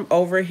comes from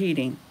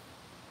overheating.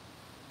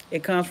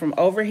 It comes from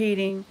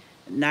overheating,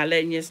 not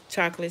letting your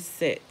chocolate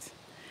sit.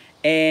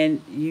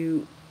 And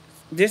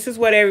this is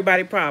what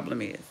everybody's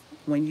problem is.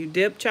 When you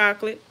dip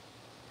chocolate,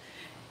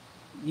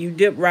 you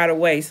dip right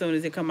away as soon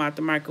as it come out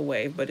the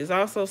microwave. But it's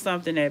also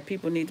something that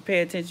people need to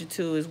pay attention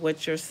to is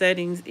what your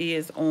settings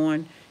is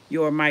on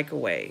your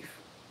microwave.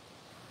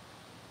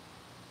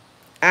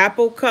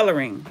 Apple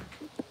coloring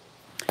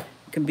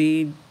can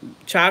be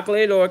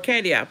chocolate or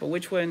candy apple.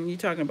 Which one are you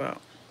talking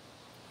about?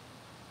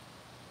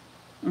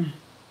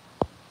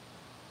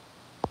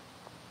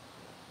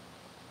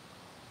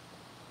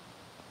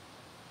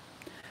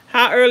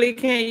 How early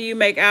can you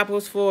make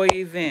apples for an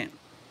event?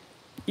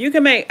 You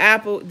can make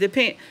apple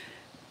depend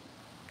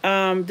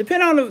on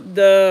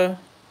the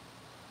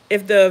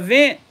if the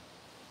event,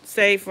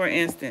 say for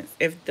instance,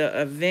 if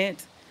the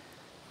event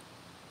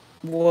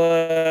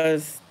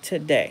was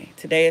today.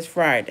 Today is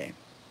Friday.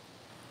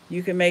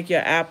 You can make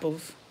your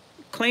apples,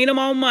 clean them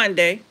on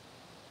Monday,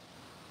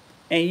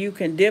 and you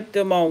can dip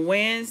them on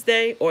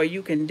Wednesday or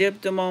you can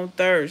dip them on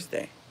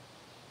Thursday.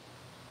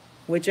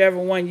 Whichever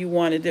one you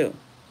want to do.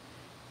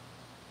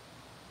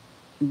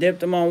 Dip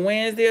them on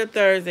Wednesday or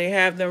Thursday,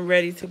 have them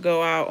ready to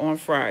go out on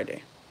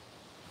Friday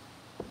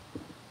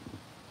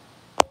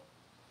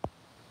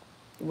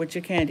with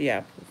your candy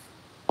apples.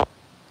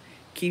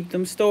 Keep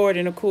them stored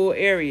in a cool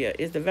area.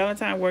 Is the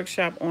Valentine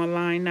Workshop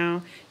online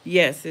now?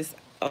 Yes, it's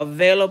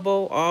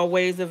available,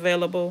 always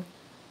available.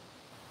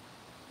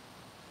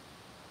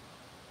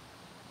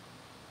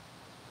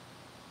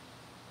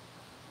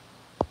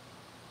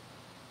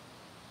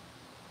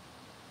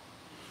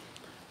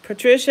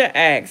 Patricia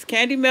asks,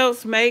 candy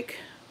melts make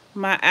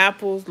my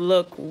apples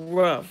look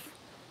rough.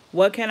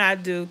 What can I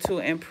do to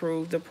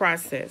improve the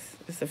process?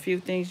 There's a few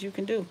things you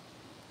can do.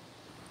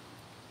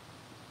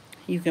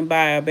 You can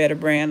buy a better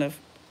brand of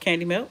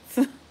candy melts.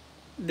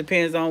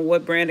 Depends on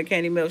what brand of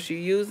candy melts you're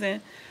using.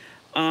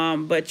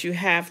 But you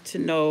have to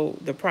know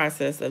the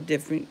process of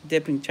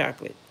dipping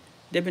chocolate.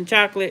 Dipping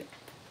chocolate,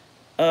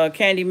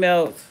 candy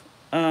melts,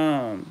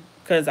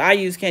 because I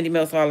use candy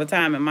melts all the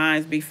time and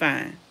mine's be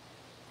fine.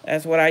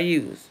 That's what I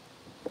use.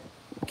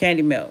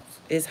 Candy melts.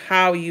 It's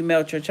how you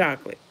melt your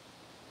chocolate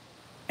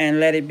and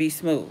let it be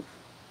smooth.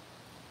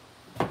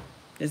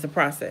 It's a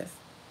process.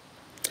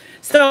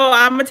 So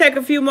I'm gonna take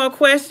a few more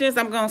questions.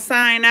 I'm gonna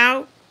sign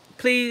out.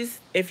 Please,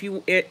 if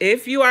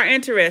you are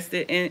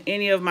interested in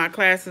any of my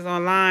classes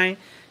online,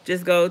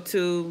 just go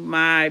to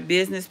my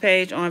business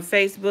page on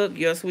Facebook,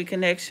 Your Sweet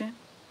Connection.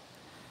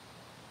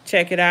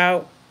 Check it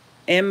out.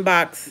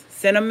 Inbox.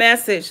 Send a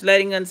message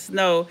letting us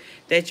know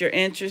that you're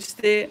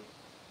interested.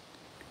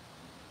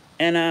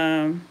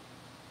 And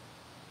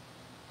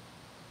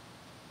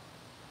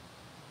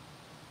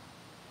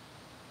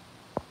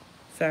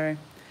sorry.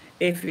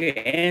 If you're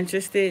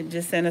interested,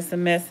 just send us a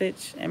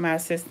message, and my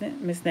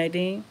assistant, Miss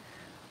Nadine,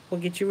 will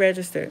get you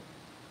registered.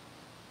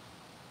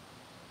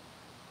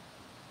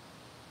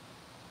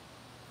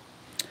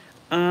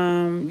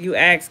 You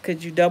asked,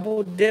 could you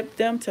double dip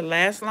them to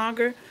last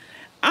longer?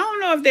 I don't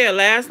know if they'll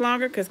last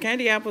longer because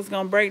candy apple's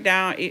gonna break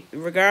down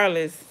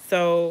regardless.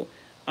 So,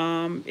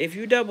 if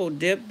you double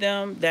dip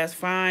them, that's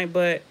fine.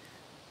 But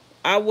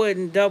I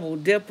wouldn't double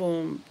dip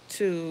them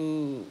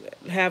to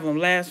have them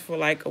last for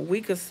like a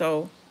week or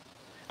so.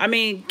 I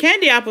mean,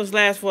 candy apples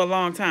last for a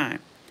long time.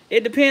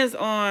 It depends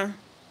on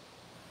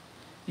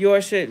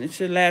yours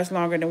should last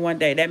longer than one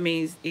day. That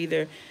means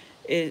either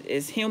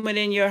it's humid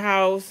in your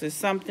house, it's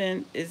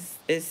something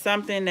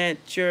that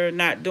you're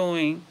not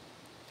doing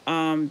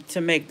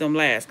to make them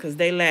last, because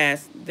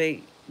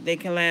they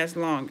can last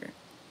longer.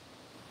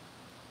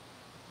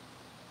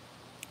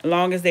 As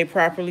long as they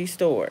properly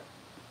stored.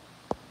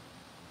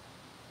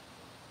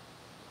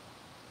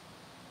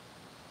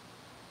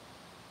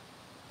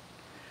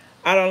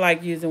 I don't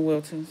like using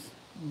Wilton's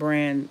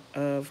brand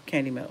of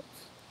candy melts.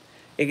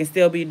 It can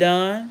still be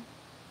done,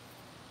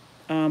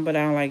 but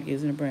I don't like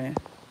using the brand.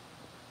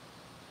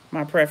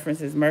 My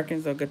preference is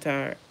Merkins or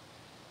Guittard.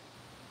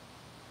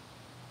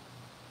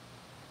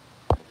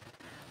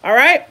 All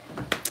right.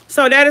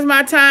 So that is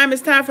my time.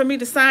 It's time for me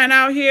to sign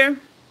out here.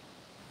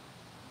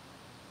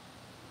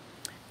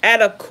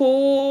 At a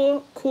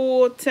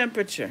cool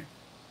temperature.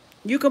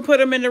 You can put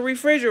them in the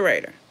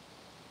refrigerator.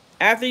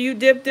 After you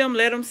dip them,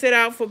 let them sit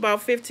out for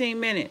about 15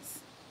 minutes.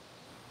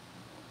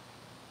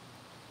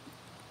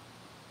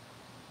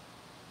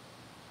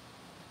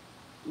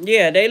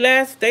 Yeah, they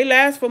last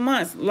for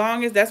months.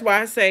 That's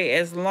why I say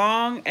as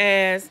long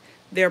as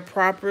they're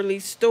properly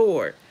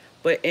stored.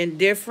 But in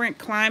different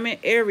climate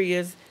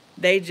areas,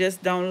 they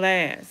just don't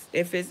last.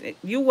 If it's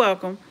you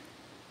welcome.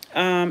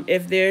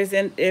 If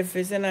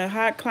it's in a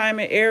hot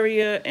climate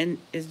area and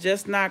it's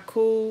just not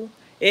cool,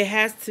 it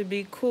has to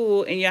be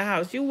cool in your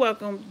house. You're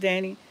welcome,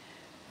 Danny.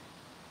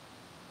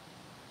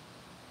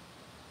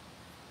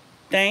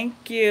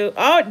 Thank you.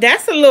 Oh,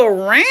 that's a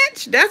little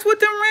ranch. That's what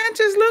them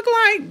ranches look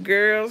like.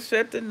 Girl,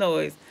 shut the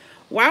noise.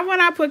 Why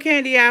when I put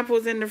candy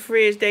apples in the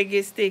fridge, they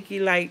get sticky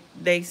like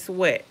they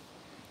sweat?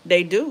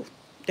 They do.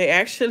 They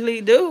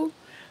actually do.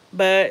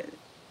 But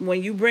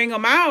when you bring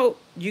them out,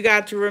 you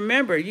got to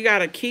remember, you got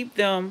to keep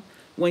them.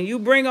 When you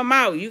bring them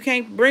out, you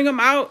can't bring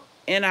them out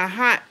in a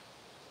hot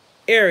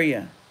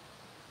area.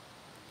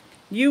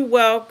 You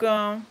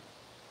welcome.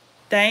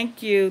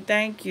 Thank you.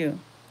 Thank you.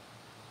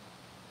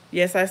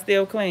 Yes, I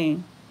still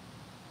clean.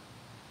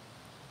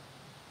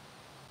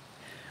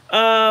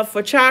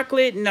 For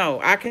chocolate, no.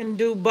 I can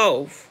do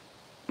both.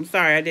 I'm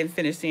sorry, I didn't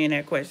finish seeing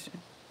that question.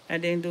 I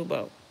didn't do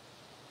both.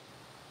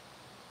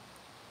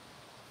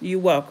 You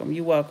welcome.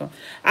 You welcome.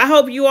 I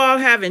hope you all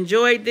have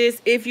enjoyed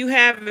this. If you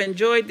have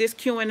enjoyed this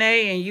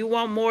Q&A and you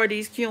want more of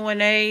these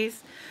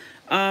Q&As,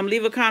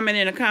 leave a comment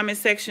in the comment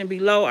section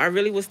below. I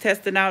really was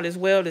testing out as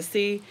well to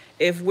see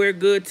if we're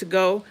good to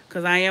go,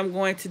 because I am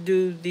going to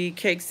do the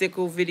cake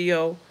sickle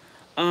video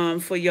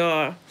for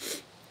y'all.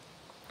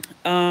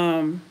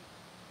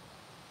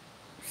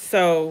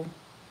 So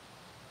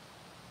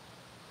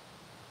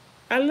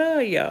I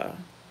love y'all.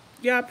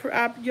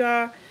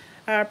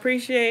 I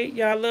appreciate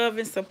y'all love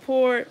and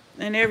support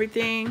and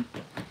everything.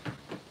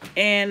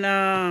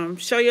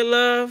 And show your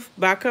love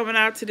by coming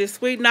out to this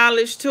Sweet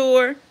Knowledge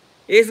tour.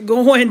 It's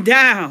going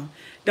down.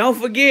 Don't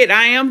forget,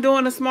 I am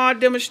doing a small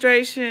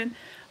demonstration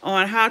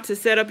on how to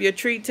set up your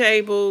treat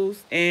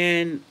tables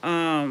and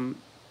some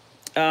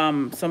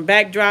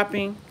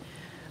backdropping.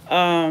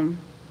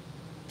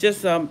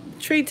 Just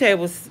treat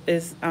tables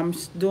is, I'm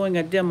doing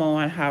a demo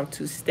on how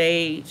to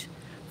stage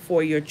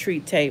for your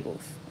treat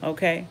tables.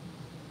 Okay,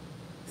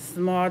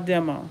 small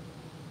demo.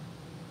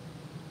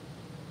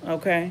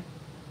 Okay,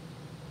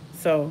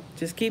 so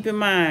just keep in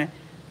mind,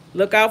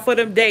 look out for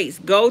them dates.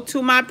 Go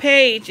to my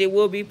page. It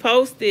will be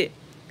posted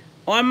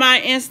on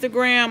my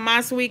Instagram,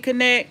 My Sweet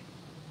Connect.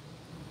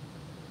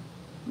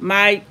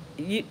 My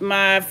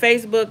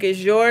Facebook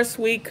is Your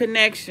Sweet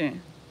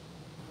Connection.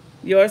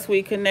 Your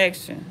Sweet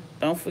Connection.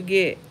 Don't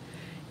forget.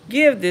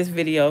 Give this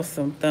video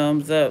some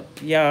thumbs up,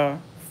 y'all,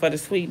 for the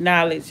sweet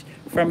knowledge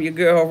from your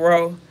girl,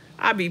 Ro.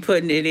 I'll be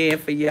putting it in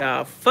for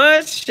y'all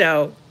for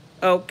sure.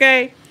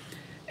 Okay?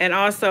 And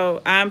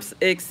also, I'm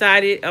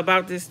excited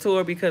about this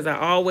tour because I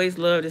always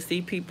love to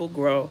see people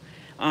grow.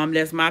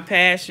 That's my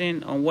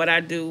passion on what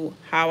I do,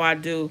 how I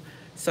do.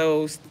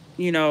 So,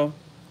 you know,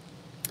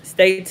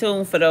 stay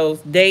tuned for those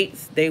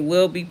dates. They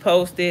will be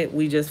posted.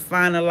 We just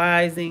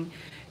finalizing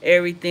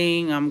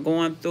everything. I'm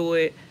going through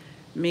it,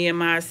 me and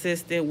my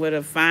assistant, with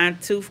a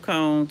fine-tooth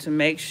comb to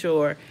make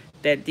sure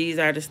that these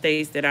are the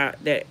states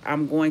that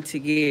I'm going to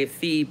get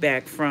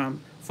feedback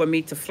from, for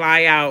me to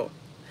fly out,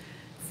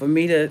 for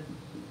me to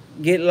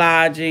get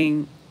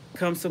lodging,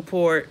 come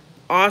support.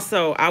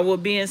 Also, I will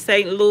be in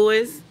St.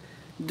 Louis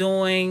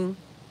doing,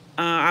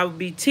 I will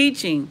be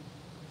teaching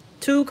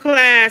 2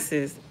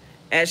 classes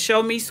at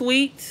Show Me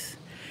Sweets.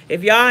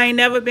 If y'all ain't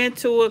never been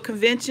to a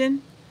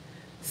convention,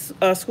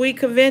 a sweet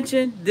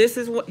convention, this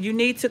is what you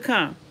need to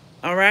come.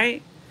 All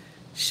right?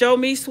 Show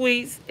Me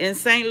Sweets in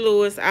St.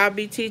 Louis. I'll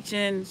be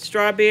teaching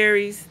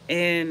strawberries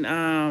and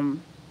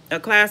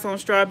a class on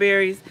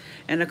strawberries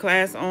and a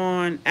class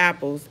on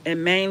apples.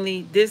 And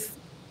mainly this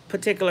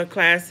particular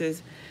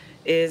classes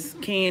is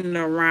keying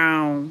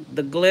around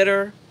the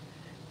glitter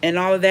and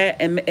all of that,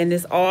 and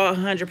it's all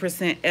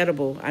 100%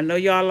 edible. I know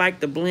y'all like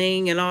the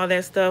bling and all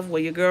that stuff.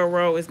 Well, your girl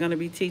Ro is going to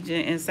be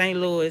teaching in St.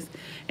 Louis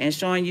and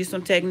showing you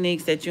some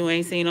techniques that you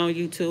ain't seen on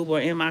YouTube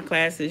or in my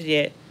classes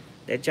yet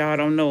that y'all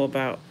don't know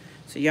about.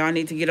 So y'all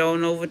need to get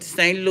on over to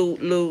St.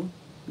 Lulu.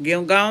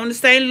 Go on to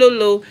St.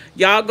 Lulu.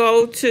 Y'all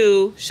go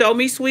to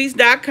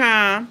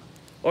showmesweets.com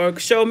or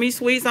Show Me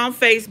Sweets on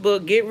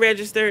Facebook. Get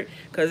registered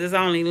because it's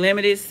only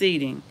limited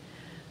seating.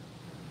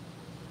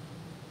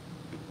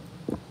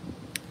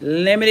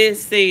 Limited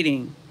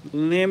seating.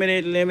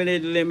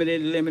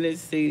 Limited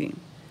seating.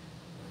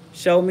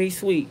 Show Me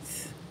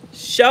Sweets.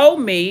 Show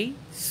Me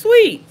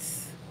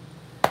Sweets.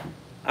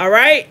 All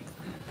right?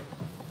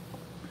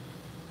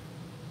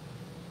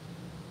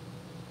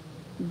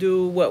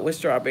 Do what with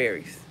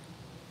strawberries?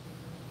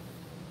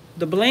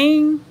 The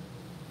bling,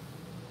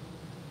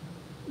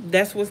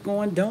 that's what's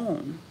going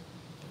down.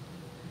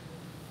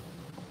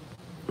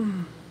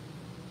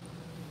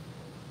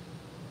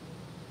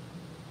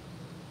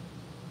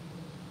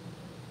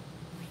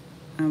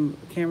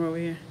 Camera over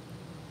here.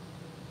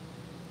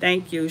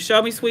 Thank you.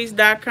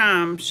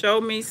 Showmesweets.com.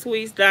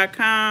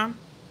 Showmesweets.com.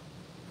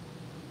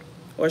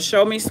 Or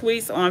Show Me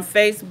Sweets on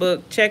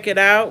Facebook. Check it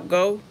out.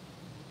 Go.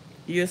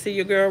 You'll see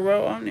your girl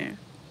Ro on there.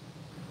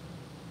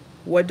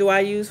 What do I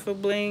use for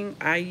bling?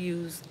 I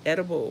use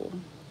edible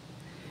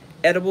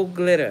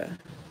glitter.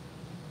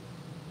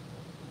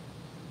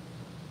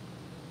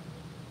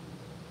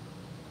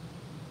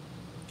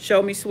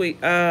 Show Me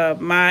Sweet.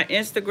 My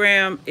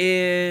Instagram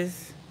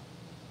is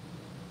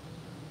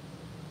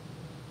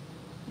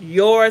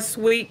Your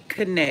Sweet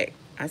Connect.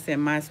 I said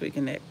My Sweet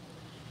Connect.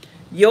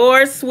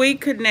 Your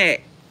Sweet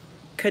Connect.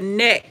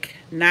 Connect,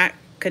 not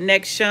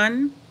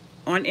connection.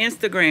 On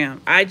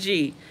Instagram,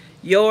 IG.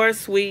 Your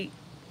Sweet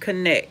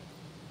Connect.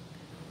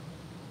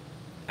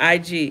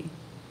 IG.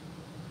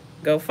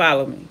 Go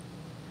follow me.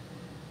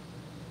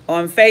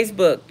 On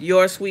Facebook,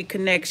 Your Sweet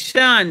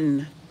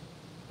Connection.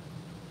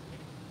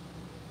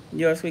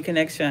 Your Sweet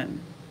Connection.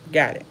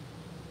 Got it.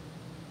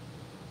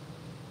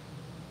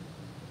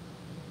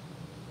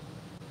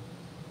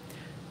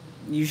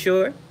 You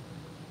sure?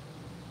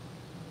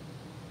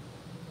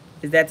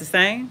 Is that the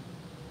same?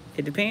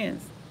 It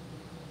depends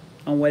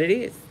on what it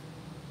is.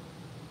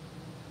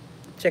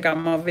 Check out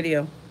my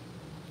video.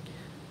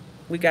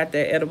 We got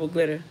that edible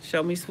glitter.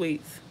 Show Me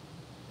Sweets.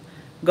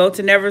 Go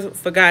to Never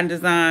Forgotten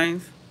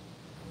Designs.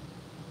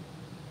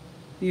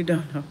 You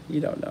don't know.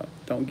 You don't know.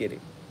 Don't get it.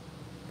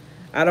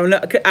 I don't know.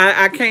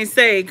 I can't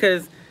say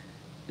because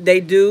they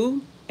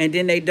do and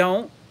then they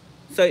don't.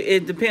 So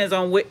it depends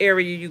on what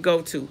area you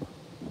go to.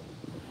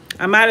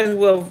 I might as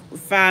well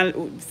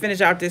finish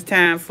out this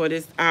time for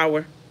this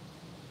hour.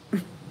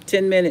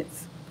 10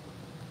 minutes.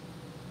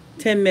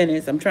 10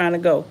 minutes. I'm trying to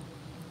go.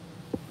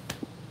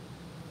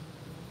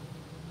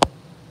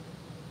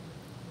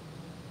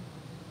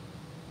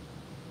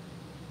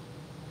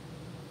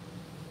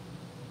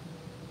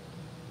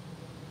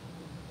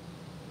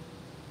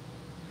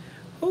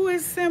 Who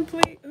is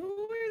simply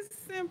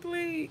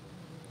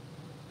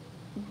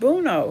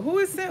Buno? Who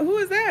is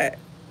that?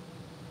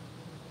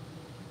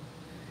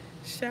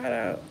 Shout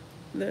out.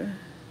 The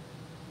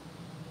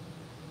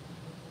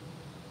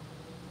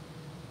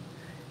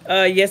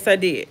Yes, I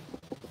did.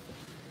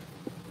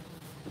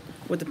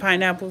 With the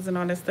pineapples and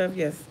all that stuff.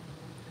 Yes.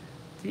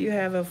 Do you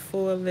have a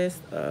full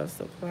list of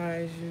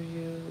supplies you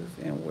use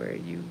and where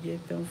you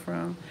get them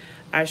from?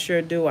 I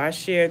sure do. I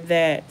share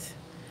that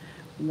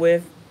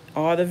with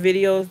all the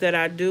videos that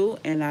I do,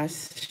 and I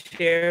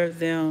share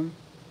them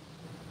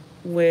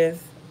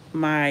with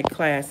my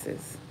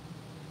classes.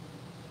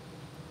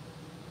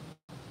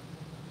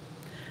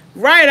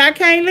 Right, I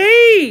can't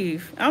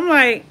leave. I'm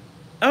like,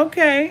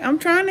 okay, I'm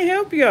trying to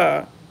help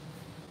y'all.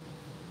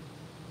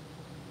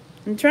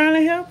 I'm trying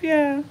to help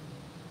y'all.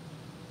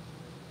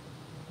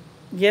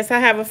 Yes, I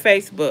have a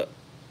Facebook.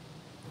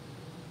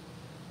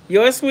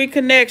 Your Sweet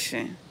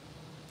Connection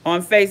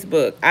on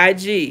Facebook,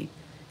 IG,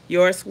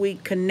 Your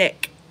Sweet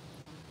Connect.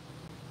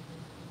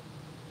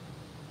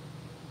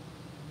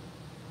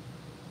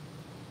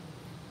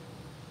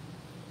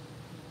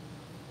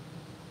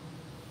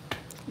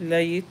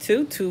 Love you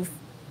too,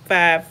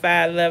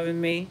 255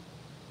 loving me.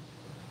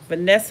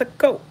 Vanessa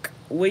Coke,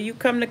 will you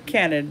come to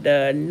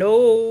Canada?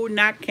 No,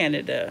 not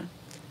Canada.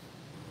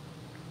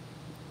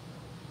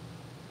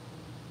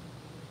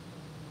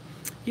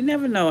 You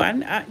never know.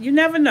 You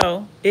never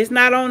know. It's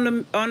not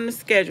on the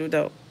schedule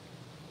though.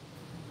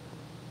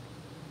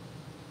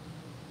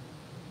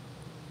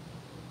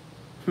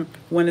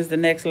 When is the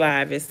next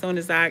live? As soon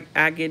as I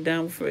get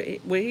done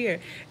we're here.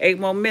 8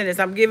 more minutes.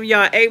 I'm giving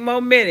y'all 8 more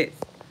minutes.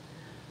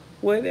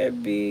 Will there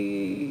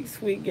be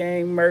Sweet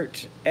Gang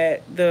merch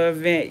at the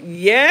event?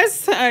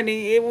 Yes,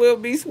 honey, it will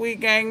be Sweet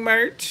Gang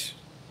merch.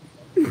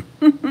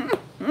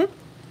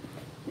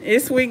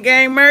 It's Sweet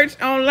Gang merch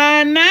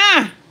online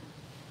now.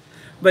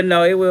 But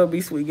no, it will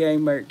be Sweet Gang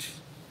merch.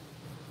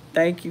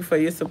 Thank you for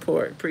your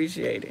support.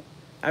 Appreciate it.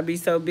 I be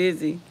so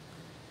busy,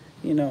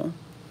 you know.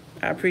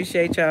 I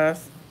appreciate y'all.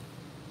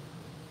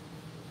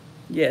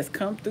 Yes,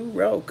 come through,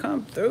 Ro.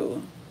 Come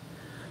through.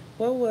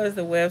 What was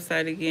the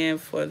website again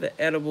for the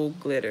edible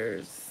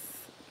glitters?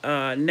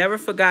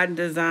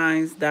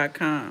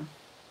 Neverforgottendesigns.com.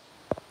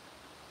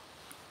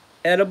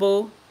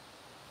 Edible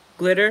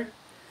glitter,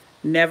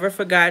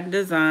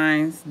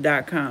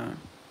 neverforgottendesigns.com.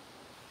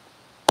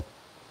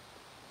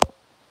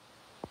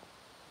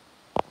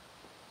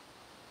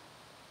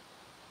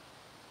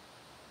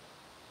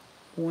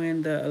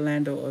 When the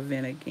Orlando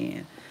event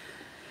again?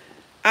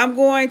 I'm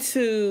going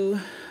to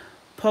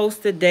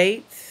post the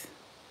dates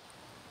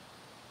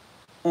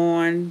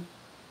on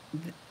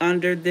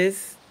under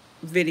this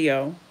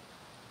video.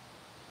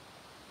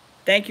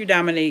 Thank you,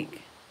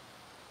 Dominique.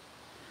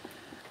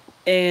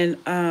 And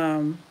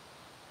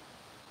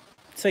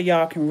so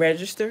y'all can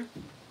register.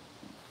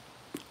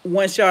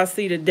 Once y'all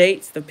see the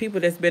dates, the people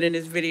that's been in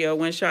this video,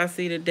 once y'all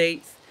see the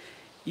dates,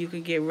 you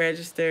can get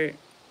registered.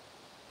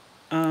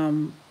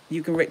 You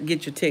can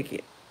get your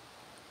ticket.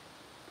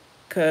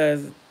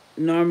 Cause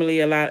normally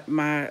a lot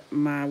my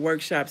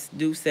workshops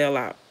do sell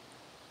out.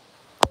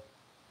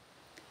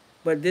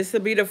 But this will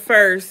be the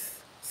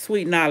first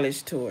Sweet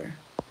Knowledge tour.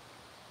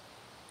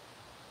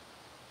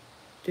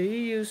 Do you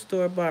use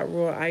store-bought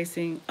raw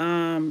icing?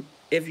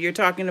 If you're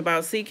talking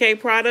about CK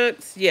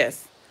products,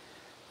 yes.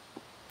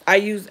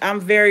 I'm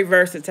very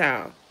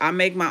versatile. I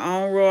make my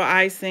own raw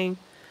icing.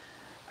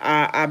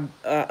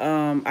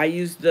 I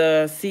use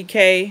the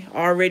CK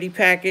already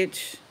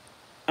packaged.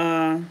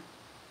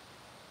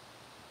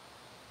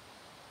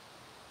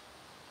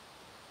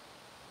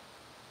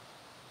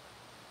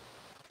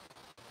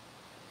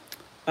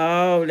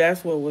 Oh,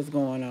 that's what was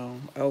going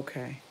on.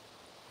 Okay.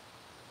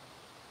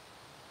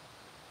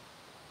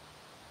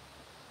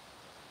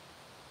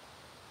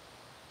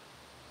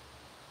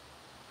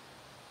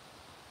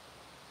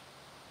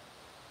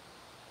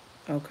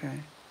 Okay.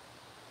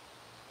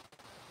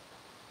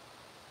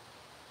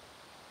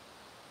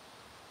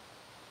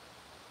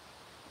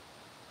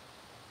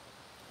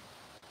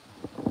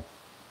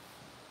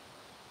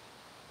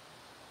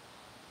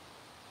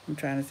 I'm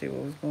trying to see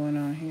what was going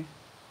on here.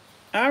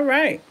 All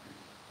right.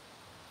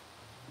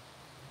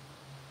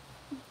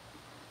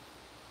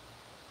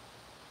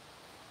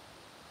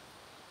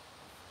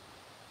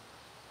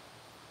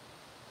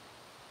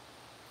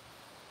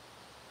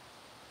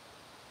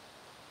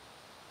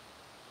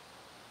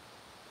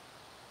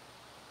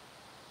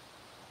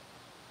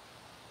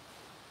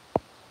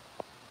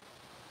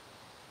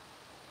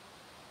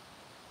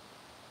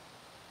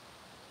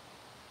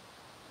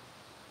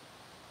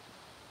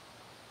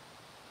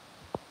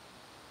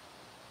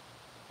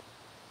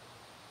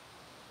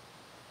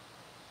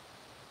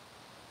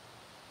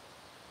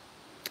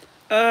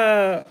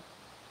 Uh,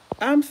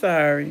 I'm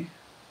sorry.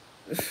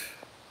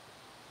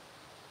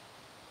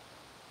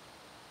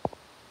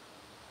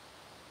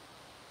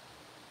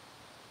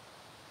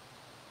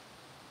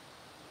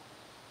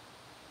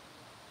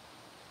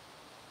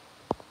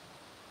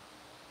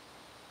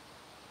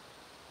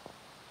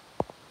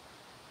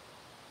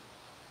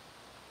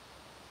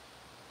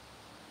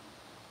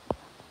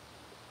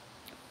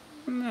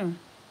 No.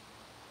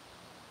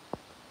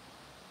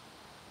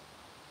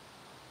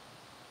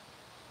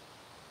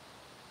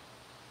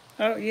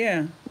 Oh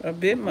yeah, a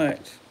bit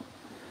much.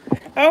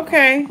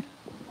 Okay.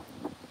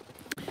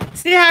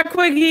 See how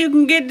quick you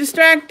can get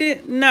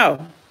distracted?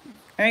 No,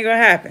 ain't gonna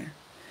happen.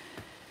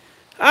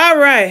 All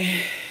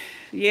right.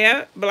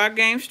 Yeah, block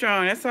game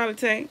strong. That's all it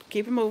takes.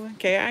 Keep it moving.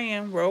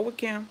 KIM. Roll with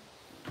Kim.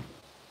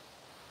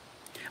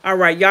 All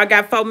right, y'all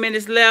got 4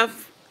 minutes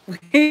left.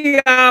 We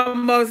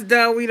almost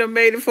done. We done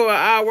made it for an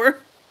hour.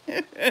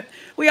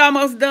 We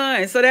almost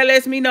done. So that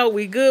lets me know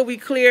we good, we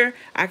clear.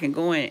 I can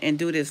go in and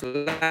do this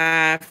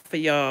live for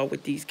y'all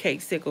with these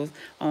cake sickles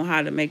on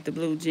how to make the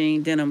blue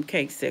jean denim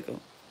cake sickle.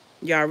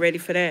 Y'all ready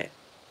for that?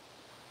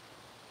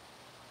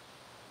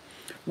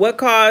 What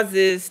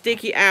causes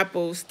sticky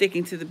apples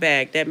sticking to the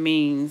bag? That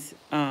means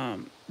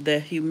the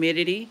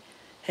humidity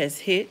has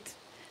hit.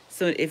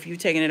 So if you're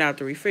taking it out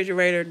the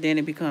refrigerator, then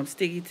it becomes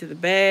sticky to the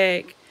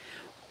bag.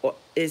 Or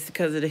it's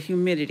because of the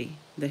humidity.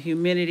 The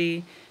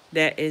humidity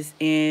that is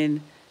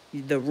in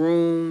the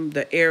room,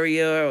 the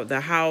area, or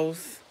the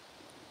house.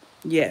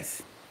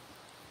 Yes.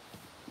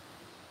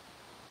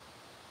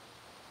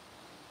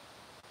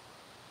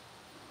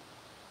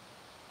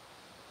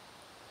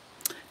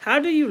 How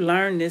do you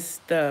learn this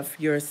stuff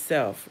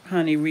yourself?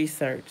 Honey,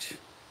 research.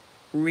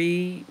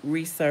 Read,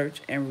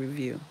 research, and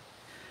review.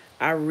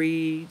 I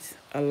read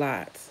a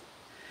lot.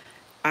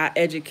 I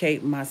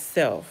educate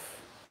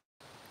myself.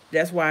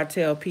 That's why I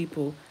tell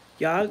people,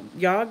 y'all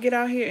get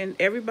out here and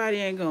everybody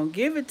ain't gonna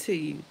give it to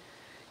you.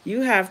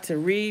 You have to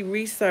read,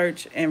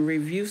 research, and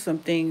review some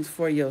things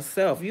for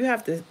yourself. You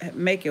have to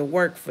make it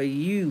work for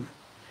you.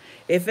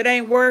 If it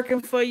ain't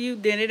working for you,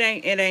 then it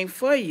ain't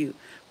for you.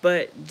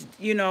 But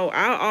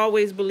I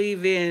always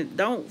believe in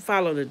don't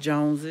follow the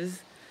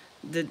Joneses.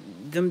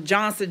 Them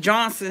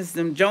Johnsons,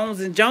 them Jones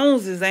and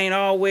Joneses ain't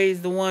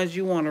always the ones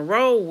you want to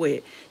roll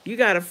with. You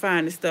got to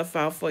find the stuff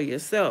out for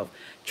yourself.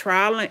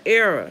 Trial and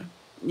error.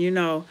 You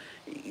know,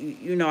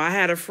 I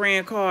had a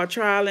friend called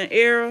Trial and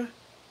Error.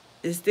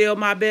 Is still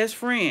my best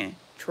friend.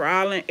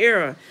 Trial and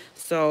error.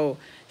 So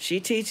she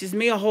teaches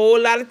me a whole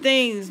lot of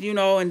things.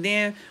 And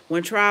then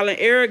when trial and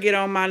error get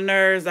on my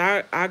nerves,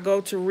 I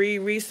go to read,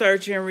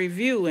 research, and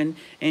review,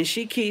 and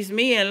she keeps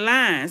me in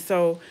line.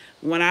 So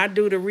when I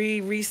do the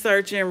read,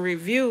 research, and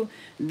review,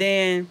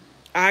 then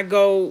I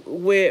go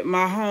with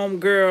my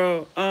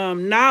homegirl,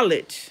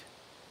 knowledge,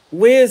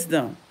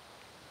 wisdom,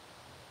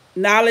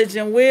 knowledge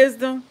and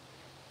wisdom.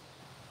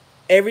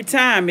 Every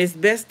time it's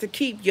best to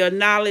keep your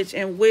knowledge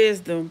and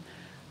wisdom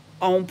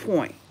on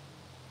point.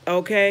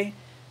 Okay,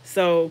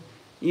 so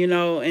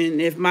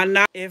and if my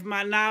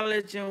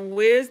knowledge and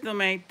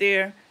wisdom ain't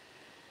there,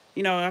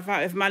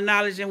 if my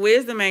knowledge and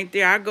wisdom ain't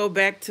there, I go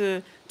back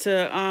to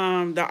the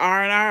R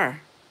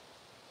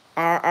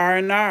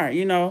and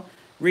R.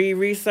 Read,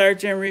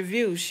 research, and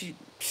review.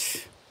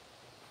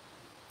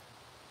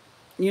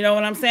 You know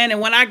what I'm saying? And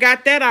when I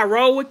got that, I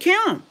roll with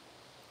Kim.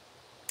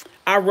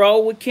 I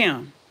roll with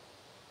Kim.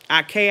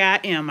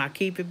 KIM. I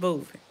keep it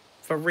moving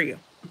for real.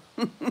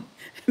 It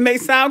may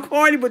sound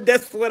corny, but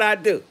that's what I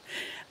do.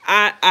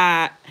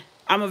 I'm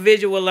a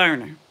visual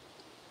learner,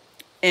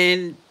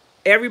 and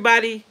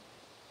everybody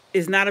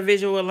is not a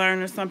visual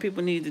learner. Some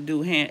people need to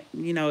do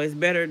it's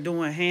better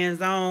doing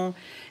hands on,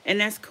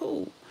 and that's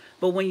cool.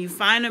 But when you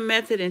find a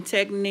method and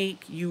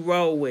technique, you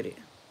roll with it.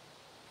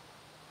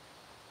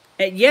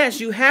 And yes,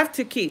 you have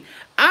to keep.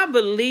 I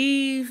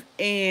believe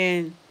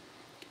in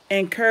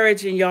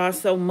encouraging y'all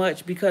so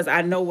much because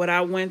I know what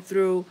I went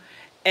through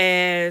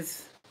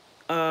as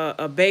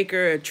a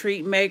baker, a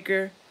treat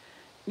maker.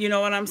 You know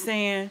what I'm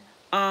saying?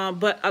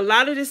 But a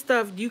lot of this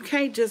stuff, you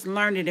can't just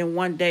learn it in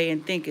one day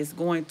and think it's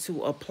going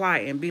to apply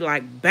and be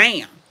like,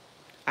 bam,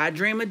 I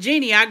dream a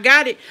genie. I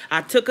got it.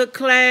 I took a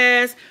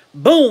class.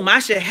 Boom, I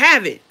should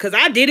have it because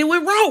I did it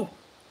with Ro.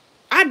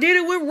 I did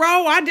it with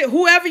Ro. I did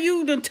whoever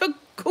you done took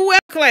whoever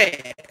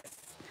class.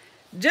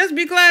 Just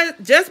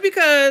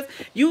because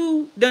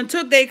you done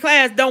took their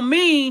class don't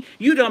mean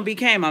you done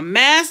became a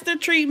master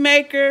treat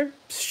maker,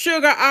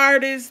 sugar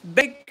artist,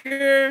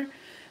 baker,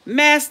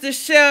 master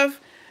chef.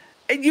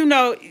 You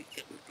know,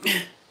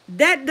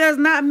 that does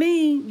not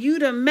mean you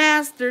done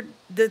mastered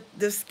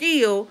the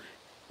skill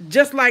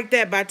just like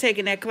that by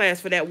taking that class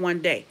for that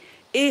one day.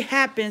 It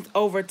happens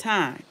over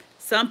time.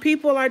 Some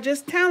people are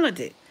just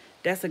talented.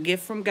 That's a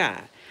gift from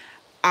God.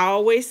 I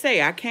always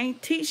say I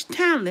can't teach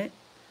talent,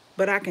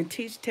 but I can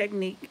teach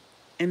technique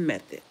and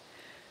method.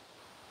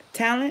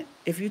 Talent,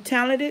 if you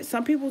talented,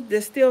 some people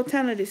that's still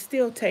talented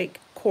still take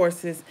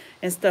courses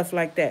and stuff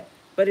like that.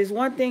 But it's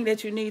one thing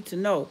that you need to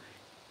know.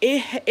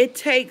 It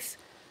takes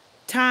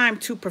time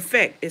to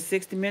perfect. It's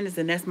 60 minutes,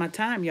 and that's my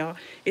time, y'all.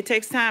 It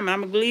takes time.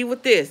 I'm going to leave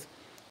with this.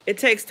 It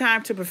takes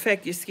time to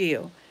perfect your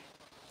skill.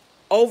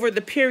 Over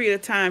the period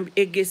of time,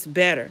 it gets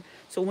better.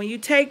 So when you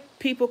take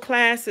people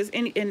classes,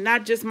 and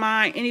not just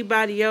mine,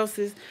 anybody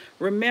else's,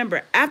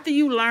 remember, after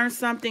you learn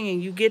something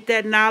and you get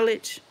that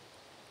knowledge,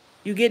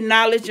 you get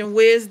knowledge and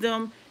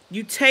wisdom,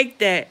 you take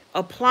that,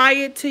 apply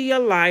it to your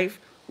life,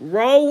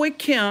 roll with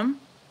Kim,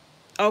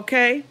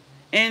 okay,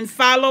 and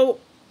follow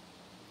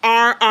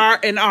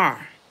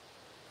R.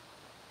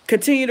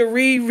 Continue to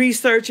read,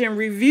 research, and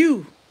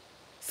review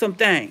some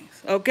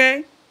things,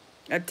 okay?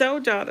 I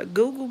told y'all to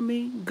Google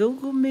me,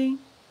 Google me.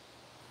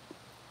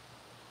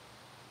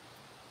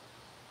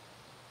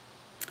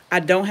 I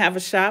don't have a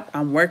shop.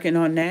 I'm working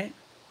on that.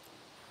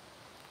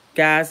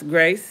 God's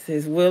grace,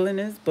 his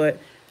willingness, but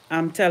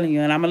I'm telling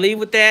you, and I'm going to leave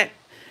with that.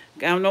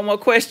 I have no more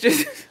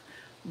questions.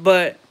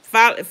 But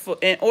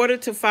in order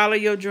to follow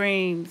your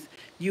dreams,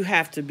 you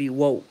have to be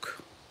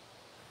woke.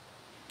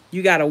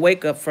 You got to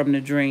wake up from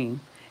the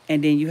dream,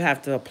 and then you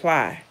have to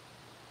apply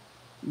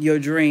your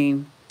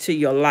dream to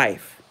your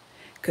life.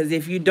 Because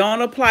if you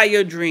don't apply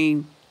your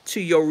dream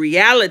to your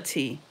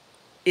reality,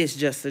 it's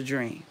just a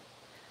dream.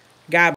 God